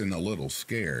 Shocked and a little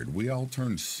scared, we all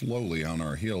turn slowly on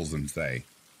our heels and say,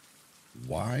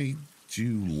 "Why'd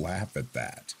you laugh at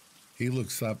that?" He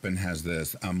looks up and has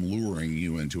this "I'm luring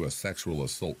you into a sexual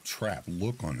assault trap"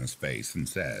 look on his face and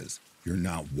says, "You're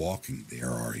not walking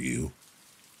there, are you?"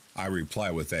 I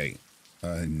reply with a,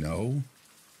 "No."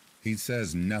 He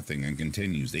says nothing and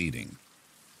continues eating.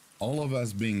 All of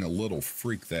us, being a little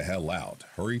freaked the hell out,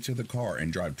 hurry to the car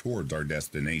and drive towards our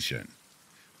destination.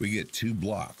 We get 2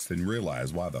 blocks and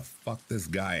realize why the fuck this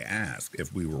guy asked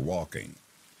if we were walking.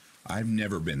 I've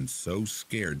never been so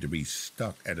scared to be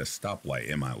stuck at a stoplight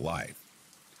in my life.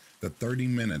 The 30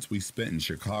 minutes we spent in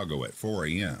Chicago at 4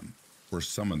 a.m. were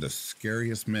some of the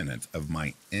scariest minutes of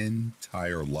my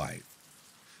entire life.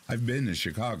 I've been to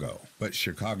Chicago, but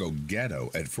Chicago ghetto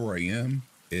at 4 a.m.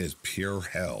 is pure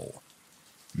hell.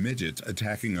 Midgets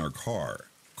attacking our car,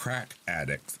 crack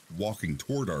addicts walking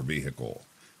toward our vehicle,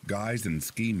 guys in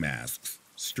ski masks,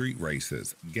 street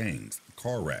races, gangs,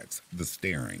 car wrecks, the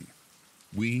staring.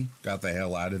 We got the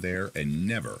hell out of there and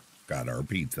never got our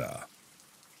pizza.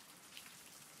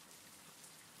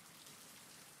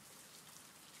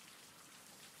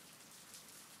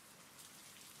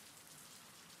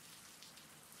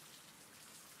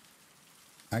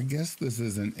 I guess this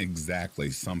isn't exactly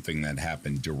something that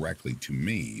happened directly to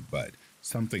me, but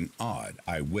something odd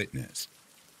I witnessed.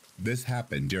 This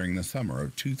happened during the summer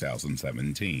of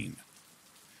 2017.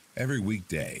 Every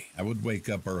weekday, I would wake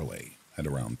up early, at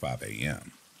around 5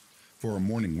 a.m., for a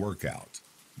morning workout,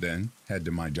 then head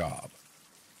to my job.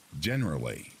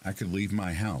 Generally, I could leave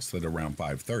my house at around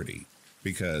 5:30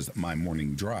 because my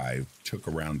morning drive took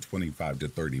around 25 to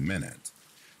 30 minutes,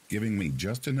 giving me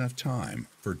just enough time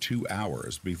for 2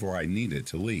 hours before I needed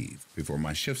to leave before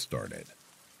my shift started.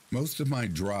 Most of my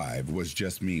drive was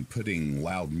just me putting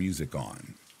loud music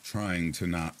on, trying to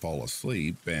not fall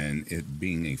asleep, and it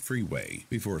being a freeway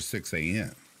before 6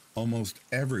 a.m. Almost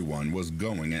everyone was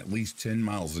going at least 10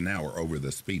 miles an hour over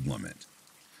the speed limit.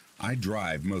 I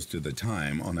drive most of the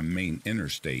time on a main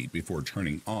interstate before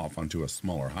turning off onto a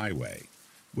smaller highway,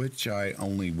 which I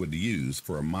only would use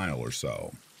for a mile or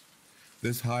so.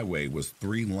 This highway was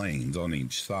 3 lanes on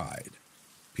each side.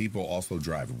 People also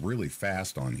drive really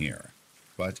fast on here,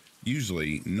 but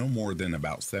usually no more than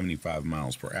about 75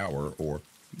 miles per hour or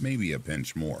maybe a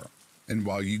pinch more. And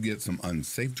while you get some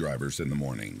unsafe drivers in the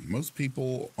morning, most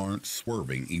people aren't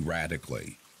swerving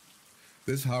erratically.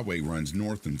 This highway runs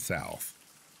north and south.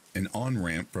 An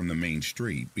on-ramp from the main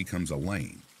street becomes a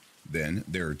lane. Then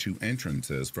there are 2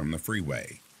 entrances from the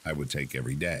freeway I would take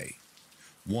every day.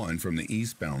 One from the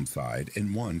eastbound side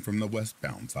and one from the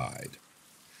westbound side.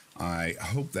 I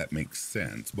hope that makes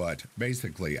sense, but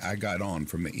basically I got on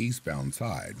from the eastbound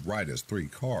side right as 3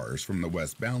 cars from the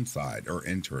westbound side are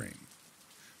entering.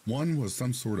 One was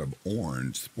some sort of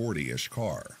orange, sporty-ish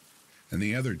car. and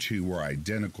the other two were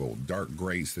identical dark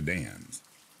gray sedans.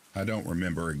 I don't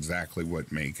remember exactly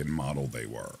what make and model they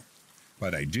were,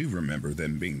 but I do remember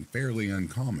them being fairly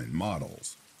uncommon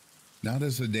models. Not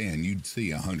a sedan you'd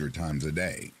see 100 times a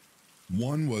day.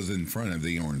 One was in front of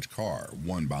the orange car,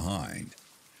 one behind.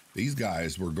 These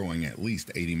guys were going at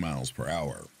least 80 miles per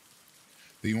hour.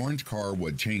 The orange car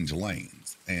would change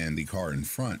lanes, and the car in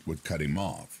front would cut him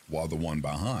off, while the one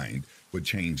behind would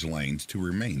change lanes to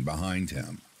remain behind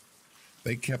him.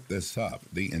 They kept this up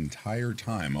the entire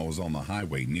time I was on the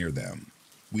highway near them,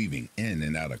 weaving in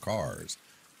and out of cars,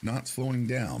 not slowing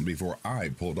down before I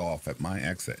pulled off at my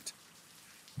exit.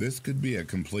 This could be a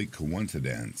complete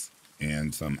coincidence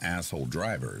and some asshole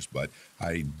drivers, but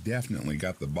I definitely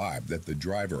got the vibe that the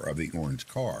driver of the orange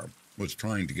car was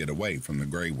trying to get away from the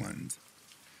gray ones.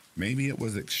 Maybe it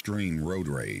was extreme road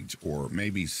rage, or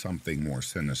maybe something more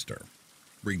sinister.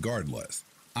 Regardless,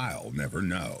 I'll never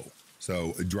know.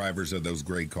 So, drivers of those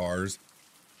gray cars,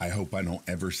 I hope I don't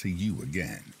ever see you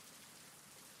again.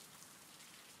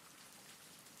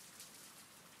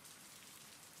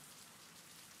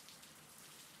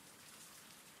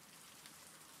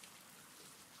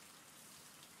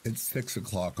 It's 6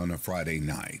 o'clock on a Friday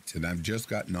night, and I've just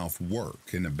gotten off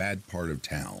work in a bad part of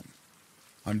town.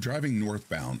 I'm driving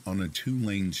northbound on a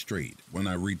 2-lane street when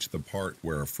I reach the part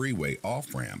where a freeway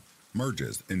off-ramp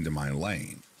merges into my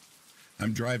lane.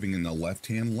 I'm driving in the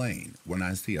left-hand lane when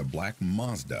I see a black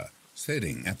Mazda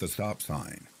sitting at the stop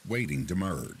sign, waiting to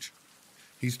merge.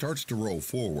 He starts to roll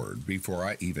forward before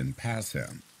I even pass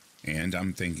him, and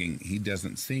I'm thinking he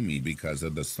doesn't see me because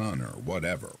of the sun or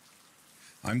whatever.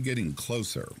 I'm getting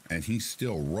closer, and he's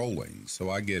still rolling, so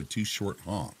I give 2 short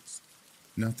honks.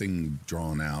 Nothing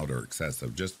drawn out or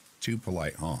excessive, just 2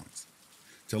 polite honks,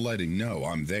 to let him know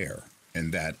I'm there,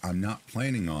 and that I'm not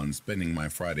planning on spending my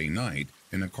Friday night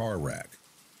in a car wreck.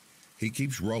 He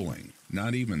keeps rolling,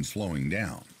 not even slowing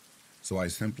down, so I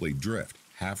simply drift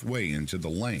halfway into the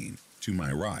lane to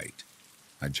my right.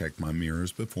 I check my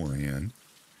mirrors beforehand,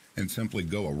 and simply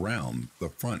go around the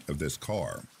front of this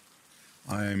car.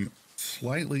 I'm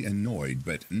slightly annoyed,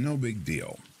 but no big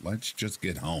deal. Let's just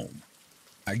get home.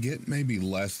 I get maybe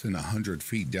less than 100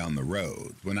 feet down the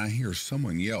road when I hear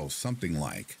someone yell something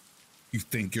like, "You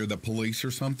think you're the police or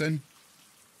something?"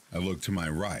 I look to my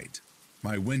right.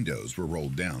 My windows were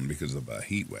rolled down because of a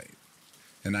heat wave,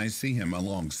 and I see him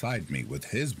alongside me with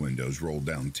his windows rolled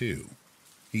down too.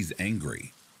 He's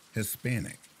angry,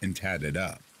 Hispanic, and tatted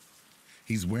up.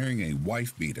 He's wearing a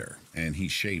wife beater, and he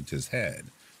shaved his head,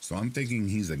 so I'm thinking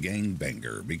he's a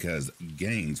gangbanger because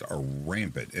gangs are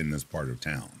rampant in this part of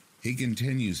town. He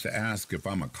continues to ask if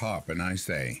I'm a cop, and I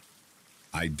say,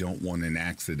 "I don't want an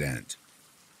accident."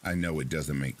 I know it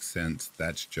doesn't make sense,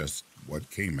 that's just what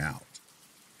came out.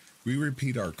 We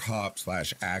repeat our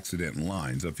cop/accident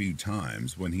lines a few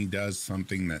times when he does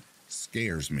something that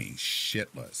scares me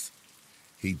shitless.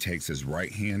 He takes his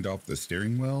right hand off the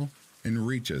steering wheel and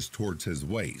reaches towards his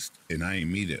waist, and I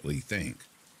immediately think,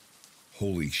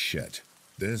 holy shit,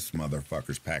 this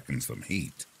motherfucker's packing some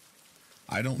heat.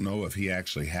 I don't know if he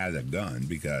actually had a gun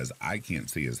because I can't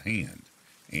see his hand,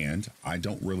 and I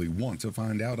don't really want to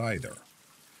find out either.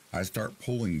 I start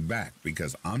pulling back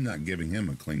because I'm not giving him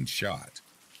a clean shot.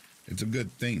 It's a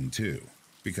good thing too,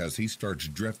 because he starts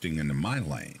drifting into my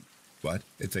lane, but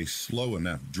it's a slow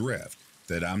enough drift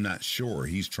that I'm not sure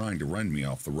he's trying to run me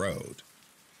off the road.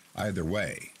 Either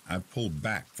way, I've pulled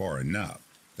back far enough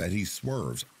that he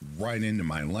swerves right into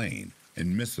my lane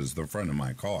and misses the front of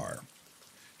my car.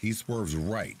 He swerves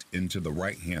right into the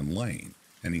right-hand lane,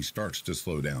 and he starts to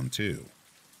slow down too.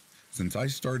 Since I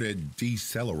started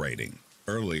decelerating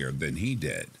earlier than he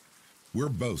did, we're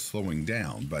both slowing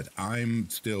down, but I'm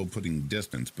still putting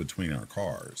distance between our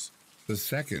cars. The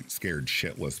second scared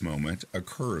shitless moment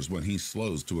occurs when he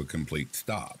slows to a complete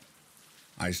stop.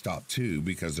 I stop too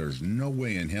because there's no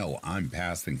way in hell I'm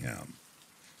passing him.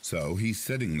 So he's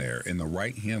sitting there in the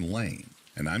right-hand lane,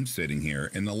 and I'm sitting here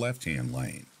in the left-hand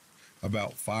lane,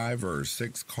 about 5 or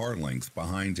 6 car lengths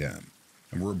behind him,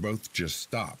 and we're both just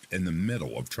stopped in the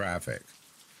middle of traffic.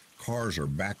 Cars are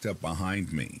backed up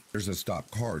behind me. There's a stopped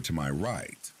car to my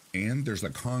right, and there's a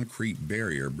concrete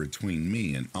barrier between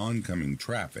me and oncoming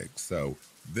traffic, so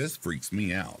this freaks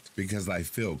me out because I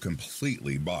feel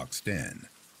completely boxed in.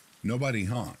 Nobody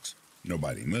honks,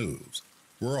 nobody moves.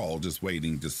 We're all just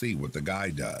waiting to see what the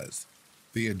guy does.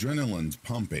 The adrenaline's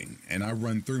pumping, and I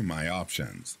run through my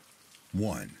options.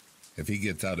 1. If he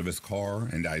gets out of his car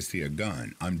and I see a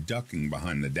gun, I'm ducking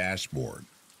behind the dashboard,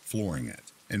 flooring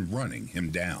it, and running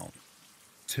him down.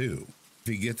 2. If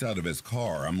he gets out of his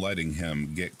car, I'm letting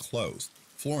him get close,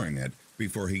 flooring it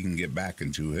before he can get back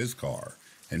into his car,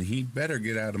 and he'd better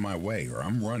get out of my way or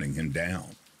I'm running him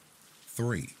down.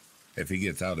 3. If he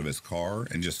gets out of his car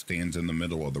and just stands in the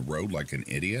middle of the road like an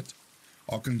idiot,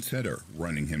 I'll consider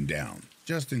running him down,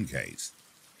 just in case.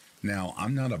 Now,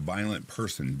 I'm not a violent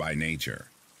person by nature,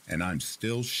 and I'm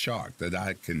still shocked that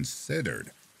I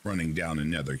considered running down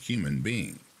another human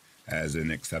being as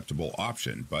an acceptable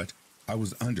option, but I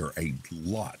was under a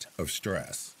lot of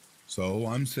stress. So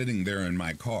I'm sitting there in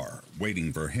my car,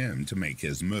 waiting for him to make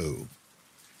his move.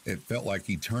 It felt like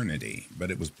eternity,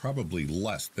 but it was probably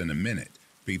less than a minute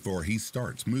before he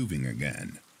starts moving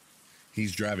again.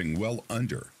 He's driving well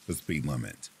under the speed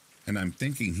limit, and I'm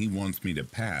thinking he wants me to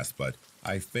pass, but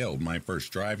I failed my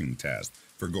first driving test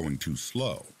for going too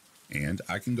slow, and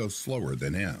I can go slower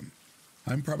than him.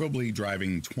 I'm probably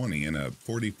driving 20 in a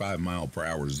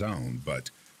 45-mile-per-hour zone, but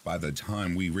by the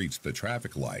time we reach the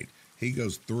traffic light, he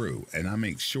goes through and I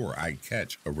make sure I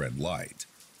catch a red light.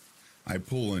 I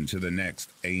pull into the next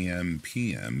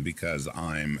AM/PM because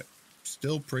I'm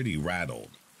still pretty rattled,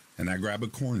 and I grab a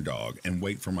corn dog and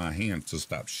wait for my hands to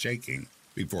stop shaking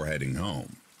before heading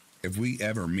home. If we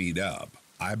ever meet up,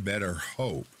 I better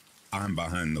hope I'm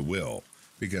behind the wheel,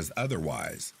 because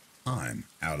otherwise, I'm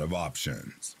out of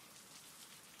options.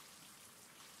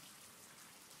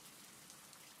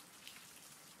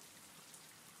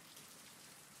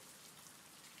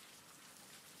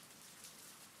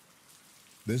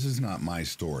 This is not my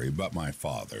story, but my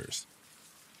father's.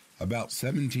 About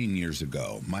 17 years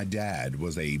ago, my dad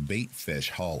was a bait fish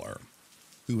hauler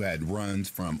who had runs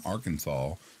from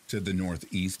Arkansas to the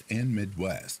Northeast and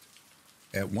Midwest.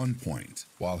 At one point,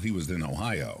 while he was in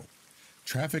Ohio,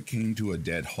 traffic came to a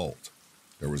dead halt.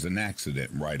 There was an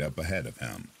accident right up ahead of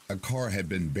him. A car had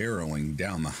been barreling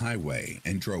down the highway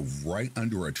and drove right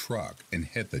under a truck and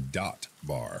hit the dot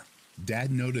bar.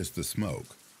 Dad noticed the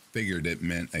smoke, figured it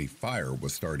meant a fire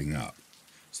was starting up.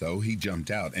 So he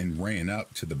jumped out and ran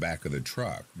up to the back of the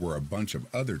truck where a bunch of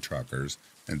other truckers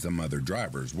and some other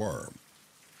drivers were.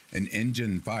 An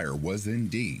engine fire was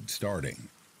indeed starting,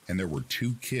 and there were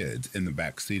 2 kids in the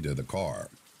back seat of the car,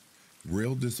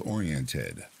 real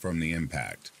disoriented from the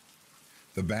impact.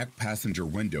 The back passenger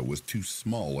window was too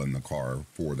small in the car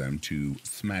for them to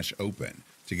smash open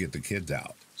to get the kids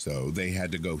out, so they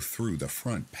had to go through the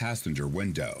front passenger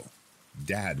window.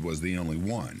 Dad was the only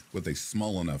one with a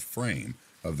small enough frame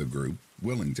of the group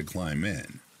willing to climb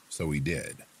in, so he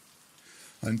did.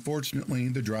 Unfortunately,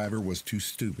 the driver was too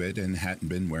stupid and hadn't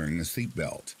been wearing a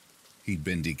seatbelt. He'd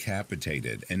been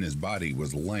decapitated and his body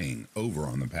was laying over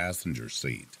on the passenger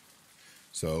seat.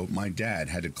 So my dad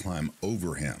had to climb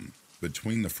over him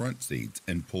between the front seats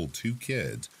and pull 2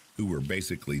 kids who were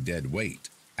basically dead weight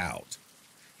out.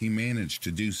 He managed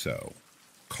to do so.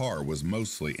 Car was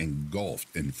mostly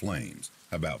engulfed in flames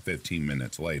about 15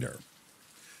 minutes later.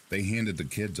 They handed the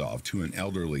kids off to an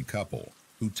elderly couple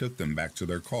who took them back to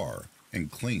their car and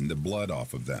cleaned the blood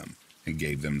off of them and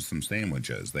gave them some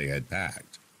sandwiches they had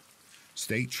packed.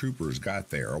 State troopers got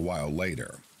there a while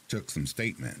later, took some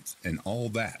statements, and all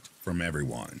that from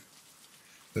everyone.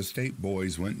 The state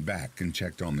boys went back and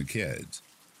checked on the kids.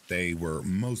 They were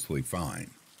mostly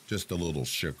fine, just a little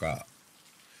shook up.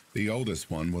 The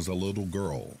oldest one was a little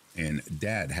girl, and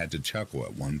Dad had to chuckle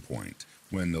at one point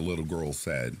when the little girl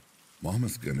said,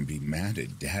 "Mama's gonna be mad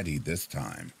at Daddy this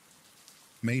time."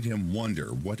 Made him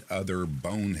wonder what other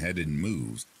boneheaded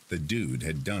moves the dude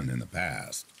had done in the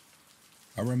past.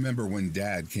 I remember when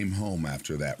Dad came home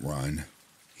after that run,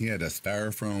 he had a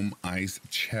styrofoam ice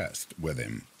chest with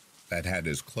him that had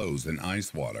his clothes in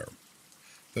ice water.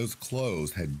 Those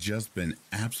clothes had just been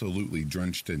absolutely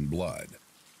drenched in blood.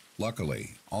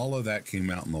 Luckily, all of that came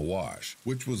out in the wash,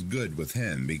 which was good with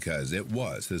him because it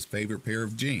was his favorite pair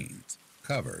of jeans,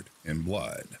 covered in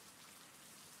blood.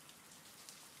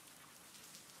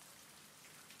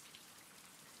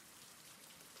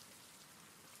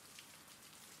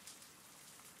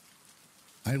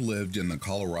 I lived in the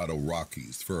Colorado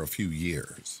Rockies for a few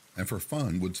years, and for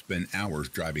fun would spend hours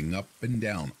driving up and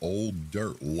down old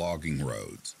dirt logging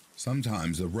roads.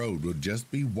 Sometimes the road would just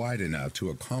be wide enough to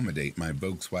accommodate my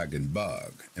Volkswagen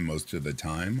Bug, and most of the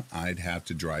time I'd have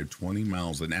to drive 20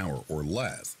 miles an hour or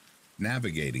less,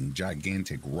 navigating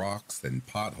gigantic rocks and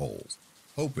potholes,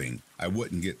 hoping I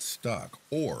wouldn't get stuck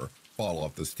or fall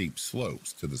off the steep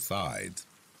slopes to the sides.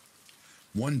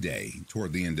 One day,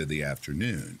 toward the end of the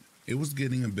afternoon, it was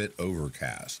getting a bit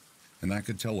overcast, and I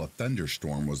could tell a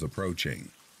thunderstorm was approaching.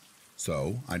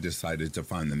 So I decided to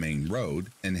find the main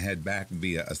road and head back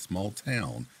via a small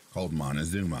town called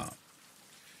Montezuma.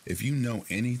 If you know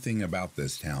anything about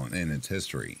this town and its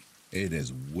history, it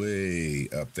is way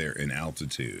up there in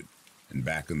altitude, and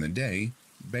back in the day,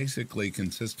 basically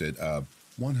consisted of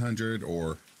 100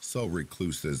 or so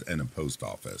recluses in a post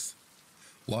office.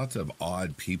 Lots of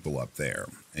odd people up there,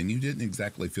 and you didn't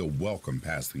exactly feel welcome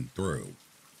passing through.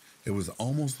 It was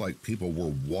almost like people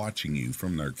were watching you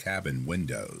from their cabin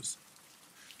windows.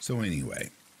 So anyway,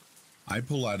 I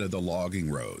pull out of the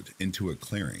logging road into a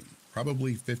clearing,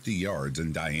 probably 50 yards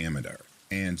in diameter,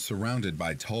 and surrounded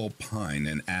by tall pine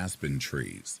and aspen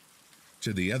trees.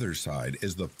 To the other side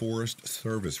is the Forest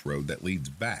Service Road that leads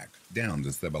back down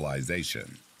to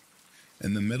civilization.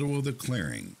 In the middle of the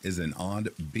clearing is an odd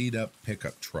beat-up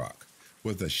pickup truck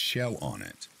with a shell on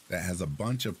it that has a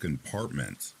bunch of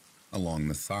compartments along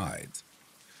the sides.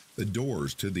 The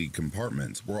doors to the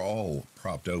compartments were all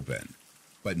propped open,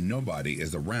 but nobody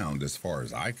is around as far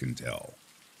as I can tell.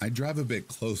 I drive a bit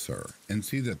closer and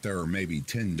see that there are maybe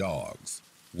 10 dogs,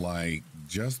 like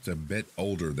just a bit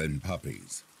older than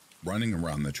puppies, running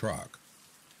around the truck.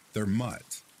 They're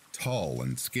mutts, tall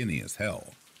and skinny as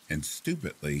hell, and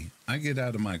stupidly, I get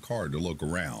out of my car to look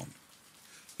around.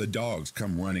 The dogs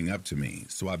come running up to me,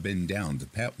 so I bend down to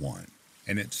pet one,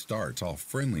 and it starts off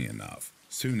friendly enough.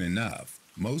 Soon enough,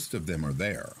 most of them are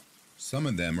there. Some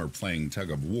of them are playing tug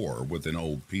of war with an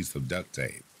old piece of duct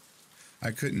tape.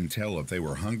 I couldn't tell if they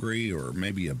were hungry or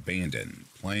maybe abandoned,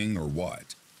 playing or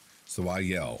what, so I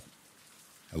yell,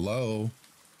 "Hello?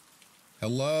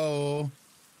 Hello?"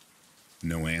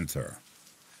 No answer.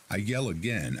 I yell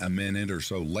again a minute or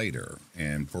so later,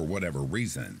 and for whatever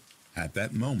reason, at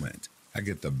that moment, I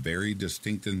get the very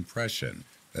distinct impression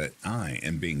that I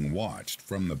am being watched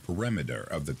from the perimeter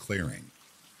of the clearing.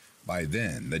 By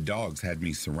then, the dogs had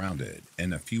me surrounded,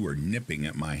 and a few were nipping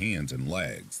at my hands and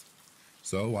legs.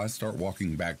 So I start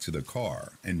walking back to the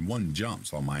car, and one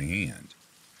jumps on my hand.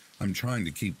 I'm trying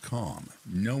to keep calm,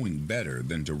 knowing better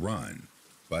than to run,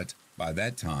 but by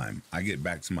that time, I get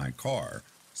back to my car.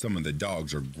 Some of the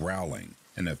dogs are growling,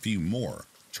 and a few more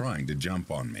trying to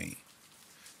jump on me.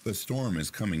 The storm is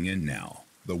coming in now,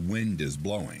 the wind is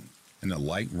blowing, and a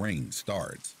light rain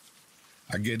starts.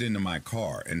 I get into my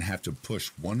car and have to push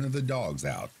one of the dogs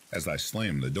out as I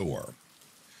slam the door.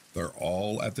 They're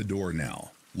all at the door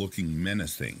now, looking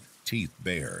menacing, teeth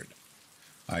bared.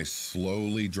 I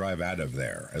slowly drive out of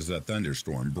there as the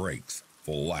thunderstorm breaks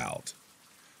full out.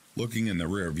 Looking in the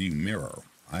rearview mirror,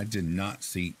 I did not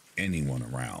see anyone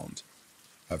around.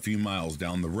 A few miles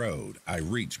down the road, I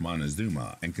reach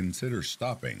Montezuma and consider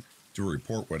stopping to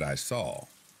report what I saw,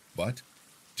 but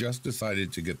just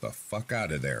decided to get the fuck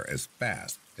out of there as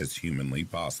fast as humanly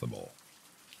possible.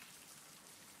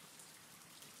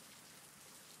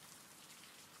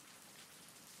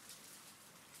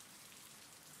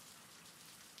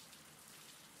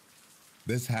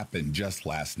 This happened just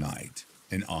last night,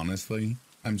 and honestly,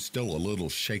 I'm still a little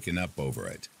shaken up over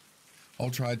it. I'll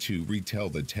try to retell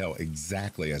the tale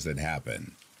exactly as it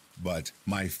happened, but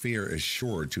my fear is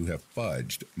sure to have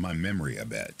fudged my memory a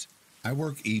bit. I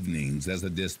work evenings as a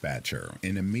dispatcher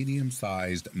in a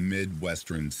medium-sized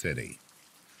Midwestern city.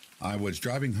 I was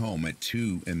driving home at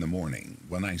 2 in the morning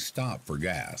when I stopped for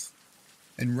gas.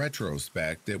 In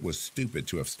retrospect, it was stupid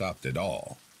to have stopped at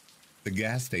all. The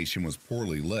gas station was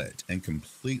poorly lit and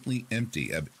completely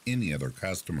empty of any other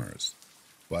customers.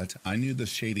 But I knew the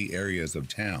shady areas of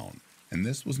town, and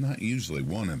this was not usually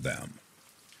one of them.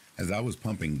 As I was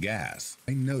pumping gas,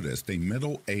 I noticed a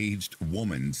middle-aged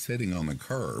woman sitting on the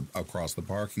curb across the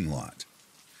parking lot.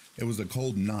 It was a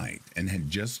cold night and had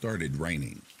just started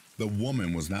raining. The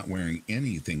woman was not wearing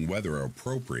anything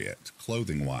weather-appropriate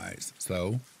clothing-wise,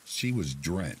 so she was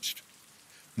drenched.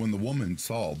 When the woman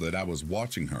saw that I was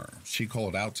watching her, she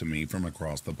called out to me from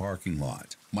across the parking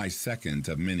lot. My second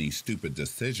of many stupid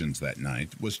decisions that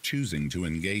night was choosing to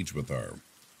engage with her.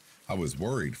 I was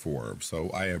worried for her, so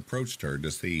I approached her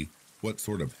to see what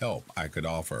sort of help I could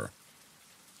offer.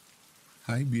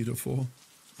 "Hi, beautiful.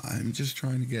 I'm just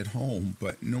trying to get home,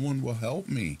 but no one will help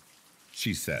me,"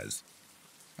 she says.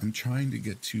 "I'm trying to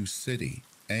get to City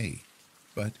A,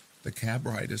 but the cab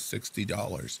ride is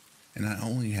 $60, and I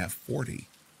only have 40.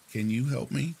 Can you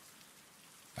help me?"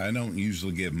 I don't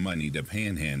usually give money to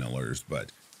panhandlers,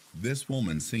 but this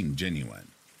woman seemed genuine.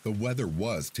 The weather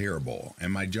was terrible,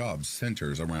 and my job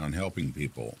centers around helping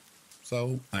people,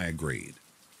 so I agreed.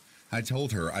 I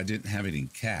told her I didn't have any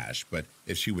cash, but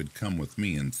if she would come with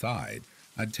me inside,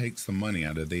 I'd take some money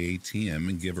out of the ATM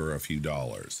and give her a few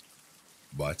dollars.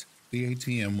 But the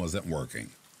ATM wasn't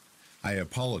working. I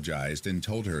apologized and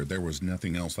told her there was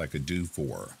nothing else I could do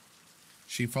for her.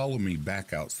 She followed me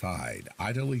back outside,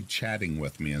 idly chatting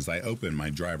with me as I opened my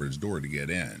driver's door to get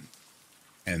in.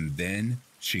 And then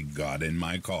she got in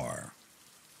my car.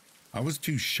 I was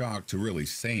too shocked to really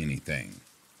say anything.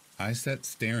 I sat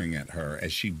staring at her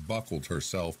as she buckled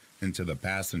herself into the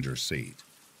passenger seat,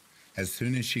 As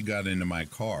soon as she got into my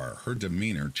car, her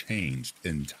demeanor changed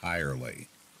entirely.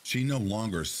 She no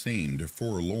longer seemed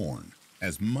forlorn,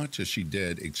 as much as she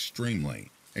did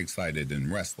extremely excited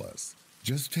and restless.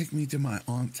 "Just take me to my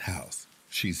aunt's house,"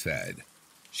 she said.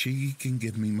 "She can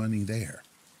give me money there."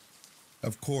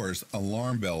 Of course,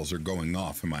 alarm bells are going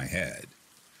off in my head.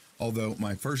 Although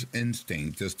my first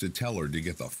instinct is to tell her to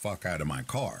get the fuck out of my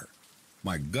car,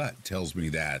 my gut tells me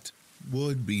that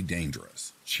would be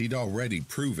dangerous. She'd already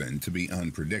proven to be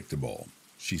unpredictable.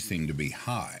 She seemed to be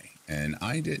high, and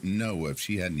I didn't know if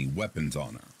she had any weapons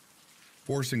on her.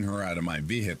 Forcing her out of my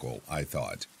vehicle, I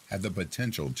thought, had the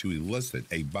potential to elicit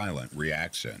a violent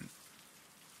reaction.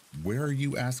 "Where are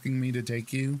you asking me to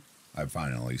take you?" I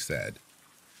finally said.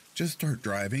 "Just start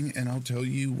driving and I'll tell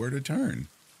you where to turn."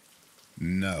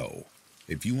 "No.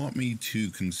 If you want me to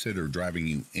consider driving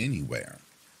you anywhere,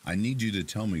 I need you to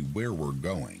tell me where we're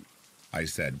going," I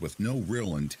said, with no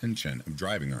real intention of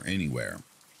driving her anywhere.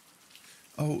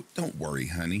 "Oh, don't worry,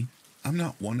 honey. I'm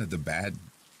not one of the bad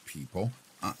people.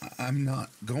 I'm not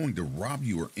going to rob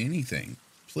you or anything.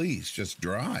 Please, just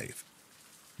drive."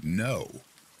 "No,"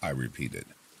 I repeated.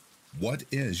 "What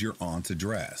is your aunt's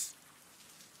address?"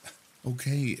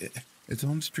 "Okay, it's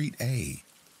on Street A."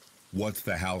 "What's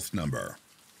the house number?"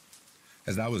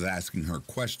 As I was asking her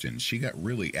questions, she got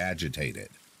really agitated.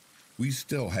 We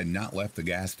still had not left the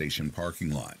gas station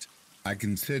parking lot. I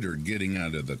considered getting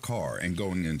out of the car and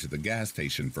going into the gas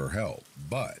station for help,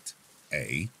 but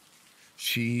A,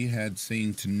 she had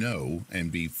seemed to know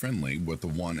and be friendly with the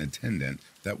one attendant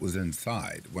that was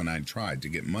inside when I tried to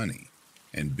get money,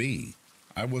 and B,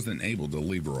 I wasn't able to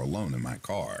leave her alone in my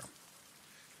car.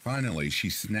 Finally, she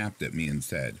snapped at me and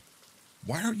said,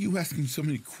 "Why are you asking so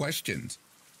many questions?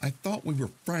 I thought we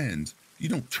were friends. You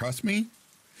don't trust me?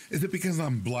 Is it because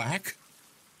I'm black?"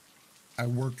 "I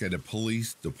work at a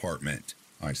police department,"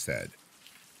 I said.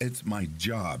 "It's my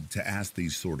job to ask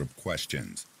these sort of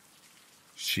questions."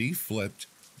 She flipped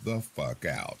the fuck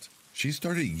out. She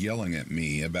started yelling at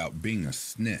me about being a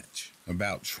snitch,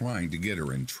 about trying to get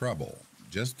her in trouble,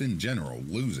 just in general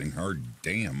losing her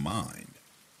damn mind.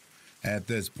 At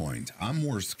this point, I'm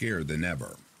more scared than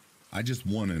ever. I just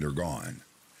wanted her gone.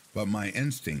 But my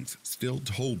instincts still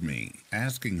told me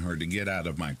asking her to get out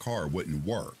of my car wouldn't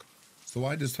work, so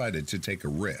I decided to take a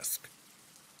risk.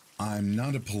 "I'm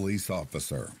not a police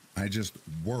officer. I just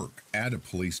work at a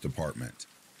police department.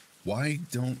 Why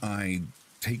don't I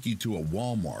take you to a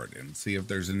Walmart and see if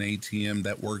there's an ATM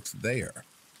that works there?"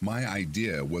 My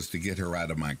idea was to get her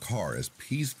out of my car as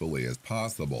peacefully as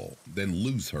possible, then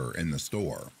lose her in the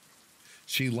store.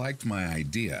 She liked my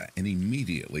idea and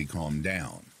immediately calmed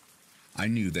down. I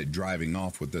knew that driving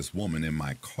off with this woman in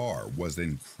my car was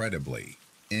incredibly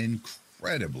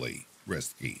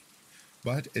risky,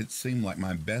 but it seemed like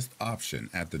my best option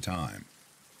at the time.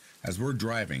 As we're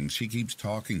driving, she keeps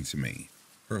talking to me.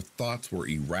 Her thoughts were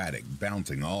erratic,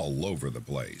 bouncing all over the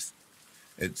place.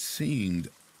 It seemed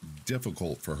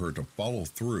difficult for her to follow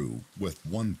through with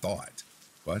one thought,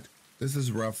 but this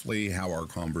is roughly how our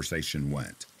conversation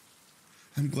went.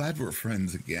 "I'm glad we're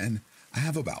friends again. I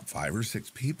have about 5 or 6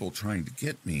 people trying to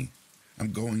get me.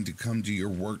 I'm going to come to your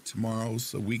work tomorrow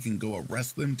so we can go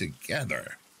arrest them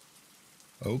together."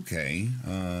 "Okay,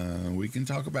 we can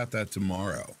talk about that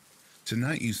tomorrow.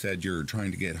 Tonight you said you're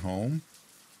trying to get home?"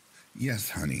 "Yes,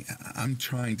 honey. I'm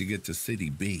trying to get to City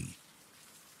B."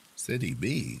 "City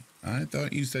B? I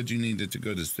thought you said you needed to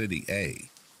go to City A."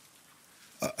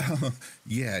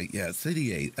 Yeah,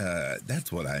 City 8,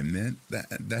 that's what I meant.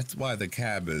 That's why the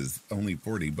cab is only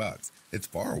 $40. It's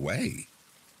far away."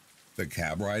 "The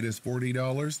cab ride is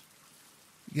 $40?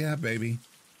 "Yeah, baby."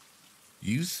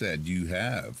 "You said you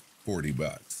have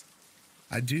 $40.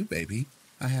 "I do, baby.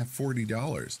 I have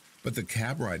 $40, but the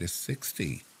cab ride is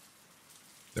 $60.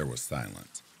 There was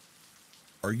silence.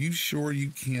 "Are you sure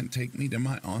you can't take me to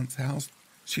my aunt's house?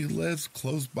 She lives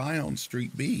close by on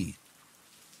Street B."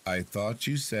 "I thought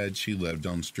you said she lived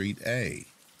on Street A."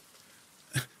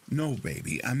 "No,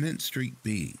 baby, I meant Street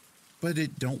B. But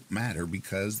it don't matter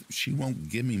because she won't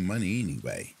give me money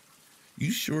anyway.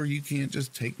 You sure you can't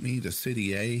just take me to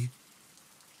City A?"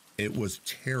 It was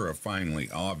terrifyingly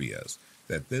obvious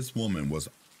that this woman was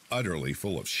utterly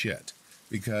full of shit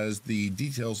because the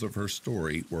details of her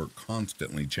story were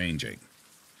constantly changing.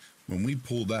 When we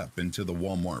pulled up into the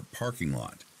Walmart parking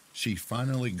lot, she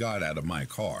finally got out of my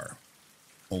car,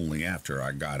 only after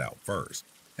I got out first,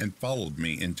 and followed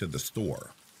me into the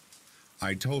store.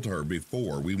 I told her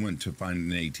before we went to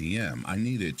find an ATM I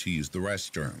needed to use the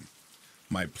restroom.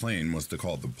 My plan was to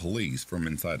call the police from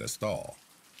inside a stall,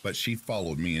 but she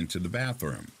followed me into the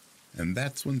bathroom, and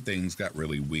that's when things got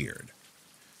really weird.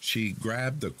 She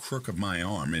grabbed the crook of my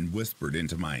arm and whispered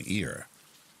into my ear,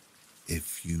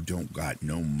 "If you don't got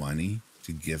no money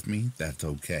to give me, that's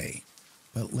okay.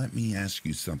 But let me ask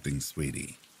you something,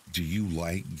 sweetie. Do you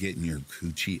like getting your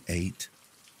coochie ate?"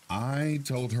 I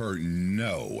told her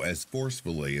no as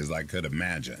forcefully as I could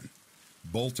imagine,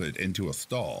 bolted into a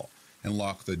stall, and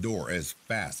locked the door as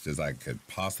fast as I could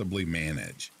possibly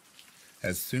manage.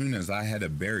 As soon as I had a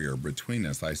barrier between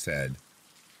us, I said,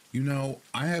 "You know,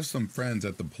 I have some friends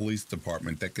at the police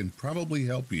department that can probably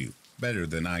help you better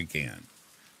than I can.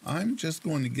 I'm just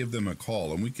going to give them a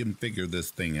call and we can figure this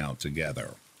thing out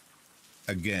together."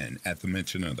 Again, at the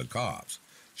mention of the cops,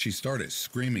 she started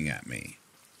screaming at me.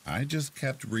 I just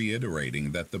kept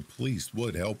reiterating that the police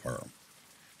would help her.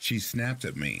 She snapped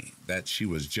at me that she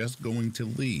was just going to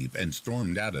leave and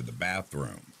stormed out of the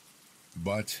bathroom.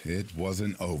 But it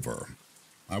wasn't over.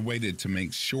 I waited to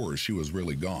make sure she was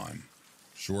really gone.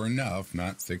 Sure enough,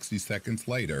 not 60 seconds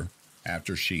later,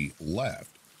 after she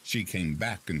left, she came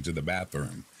back into the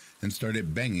bathroom and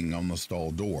started banging on the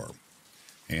stall door.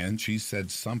 And she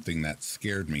said something that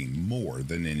scared me more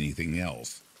than anything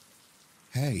else.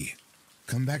 "Hey,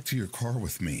 come back to your car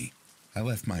with me. I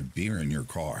left my beer in your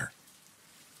car."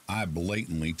 I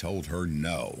blatantly told her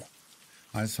no.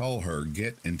 I saw her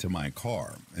get into my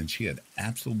car, and she had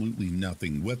absolutely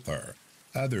nothing with her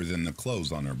other than the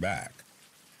clothes on her back.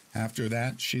 After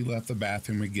that, she left the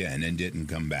bathroom again and didn't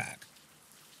come back.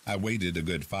 I waited a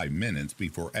good 5 minutes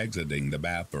before exiting the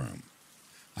bathroom.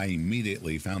 I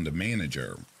immediately found a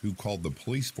manager who called the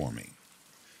police for me.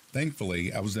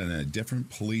 Thankfully, I was in a different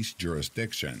police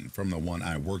jurisdiction from the one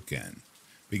I work in,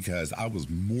 because I was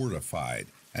mortified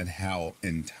at how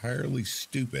entirely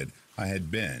stupid I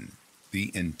had been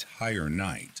the entire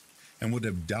night and would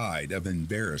have died of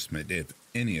embarrassment if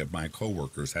any of my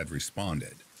coworkers had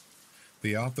responded.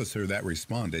 The officer that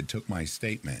responded took my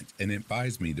statement and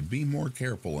advised me to be more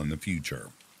careful in the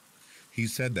future. He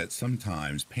said that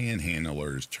sometimes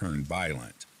panhandlers turn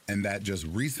violent, and that just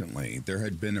recently there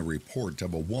had been a report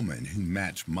of a woman who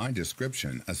matched my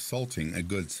description assaulting a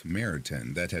Good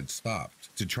Samaritan that had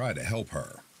stopped to try to help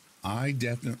her. I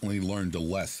definitely learned a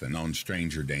lesson on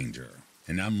stranger danger,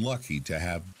 and I'm lucky to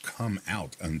have come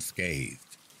out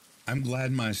unscathed. I'm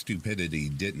glad my stupidity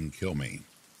didn't kill me.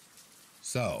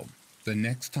 So, the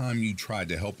next time you try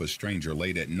to help a stranger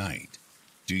late at night,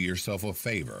 do yourself a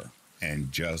favor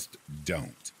and just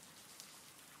don't.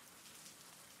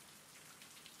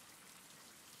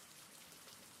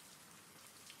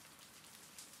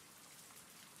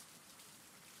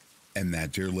 And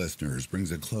that, dear listeners,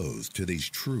 brings a close to these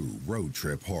true road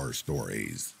trip horror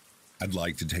stories. I'd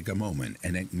like to take a moment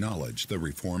and acknowledge the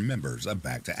reform members of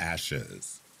Back to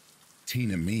Ashes.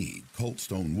 Tina Mead, Colt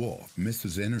Stone Wolf,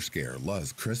 Mrs. Interscare,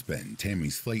 Luz Crispin, Tammy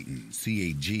Slayton,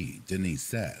 CAG, Denise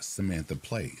Sess, Samantha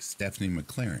Place, Stephanie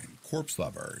McLaren, Corpse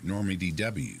Lover, Normie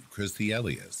DW, Christy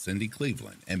Elias, Cindy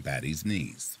Cleveland, and Patty's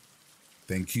niece.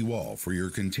 Thank you all for your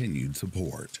continued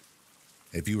support.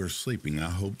 If you are sleeping,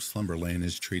 I hope Slumberland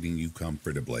is treating you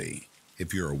comfortably.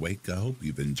 If you're awake, I hope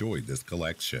you've enjoyed this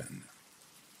collection.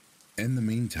 In the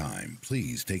meantime,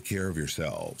 please take care of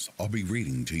yourselves. I'll be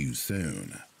reading to you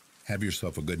soon. Have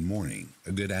yourself a good morning,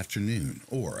 a good afternoon,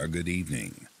 or a good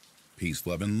evening. Peace,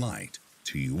 love, and light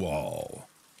to you all.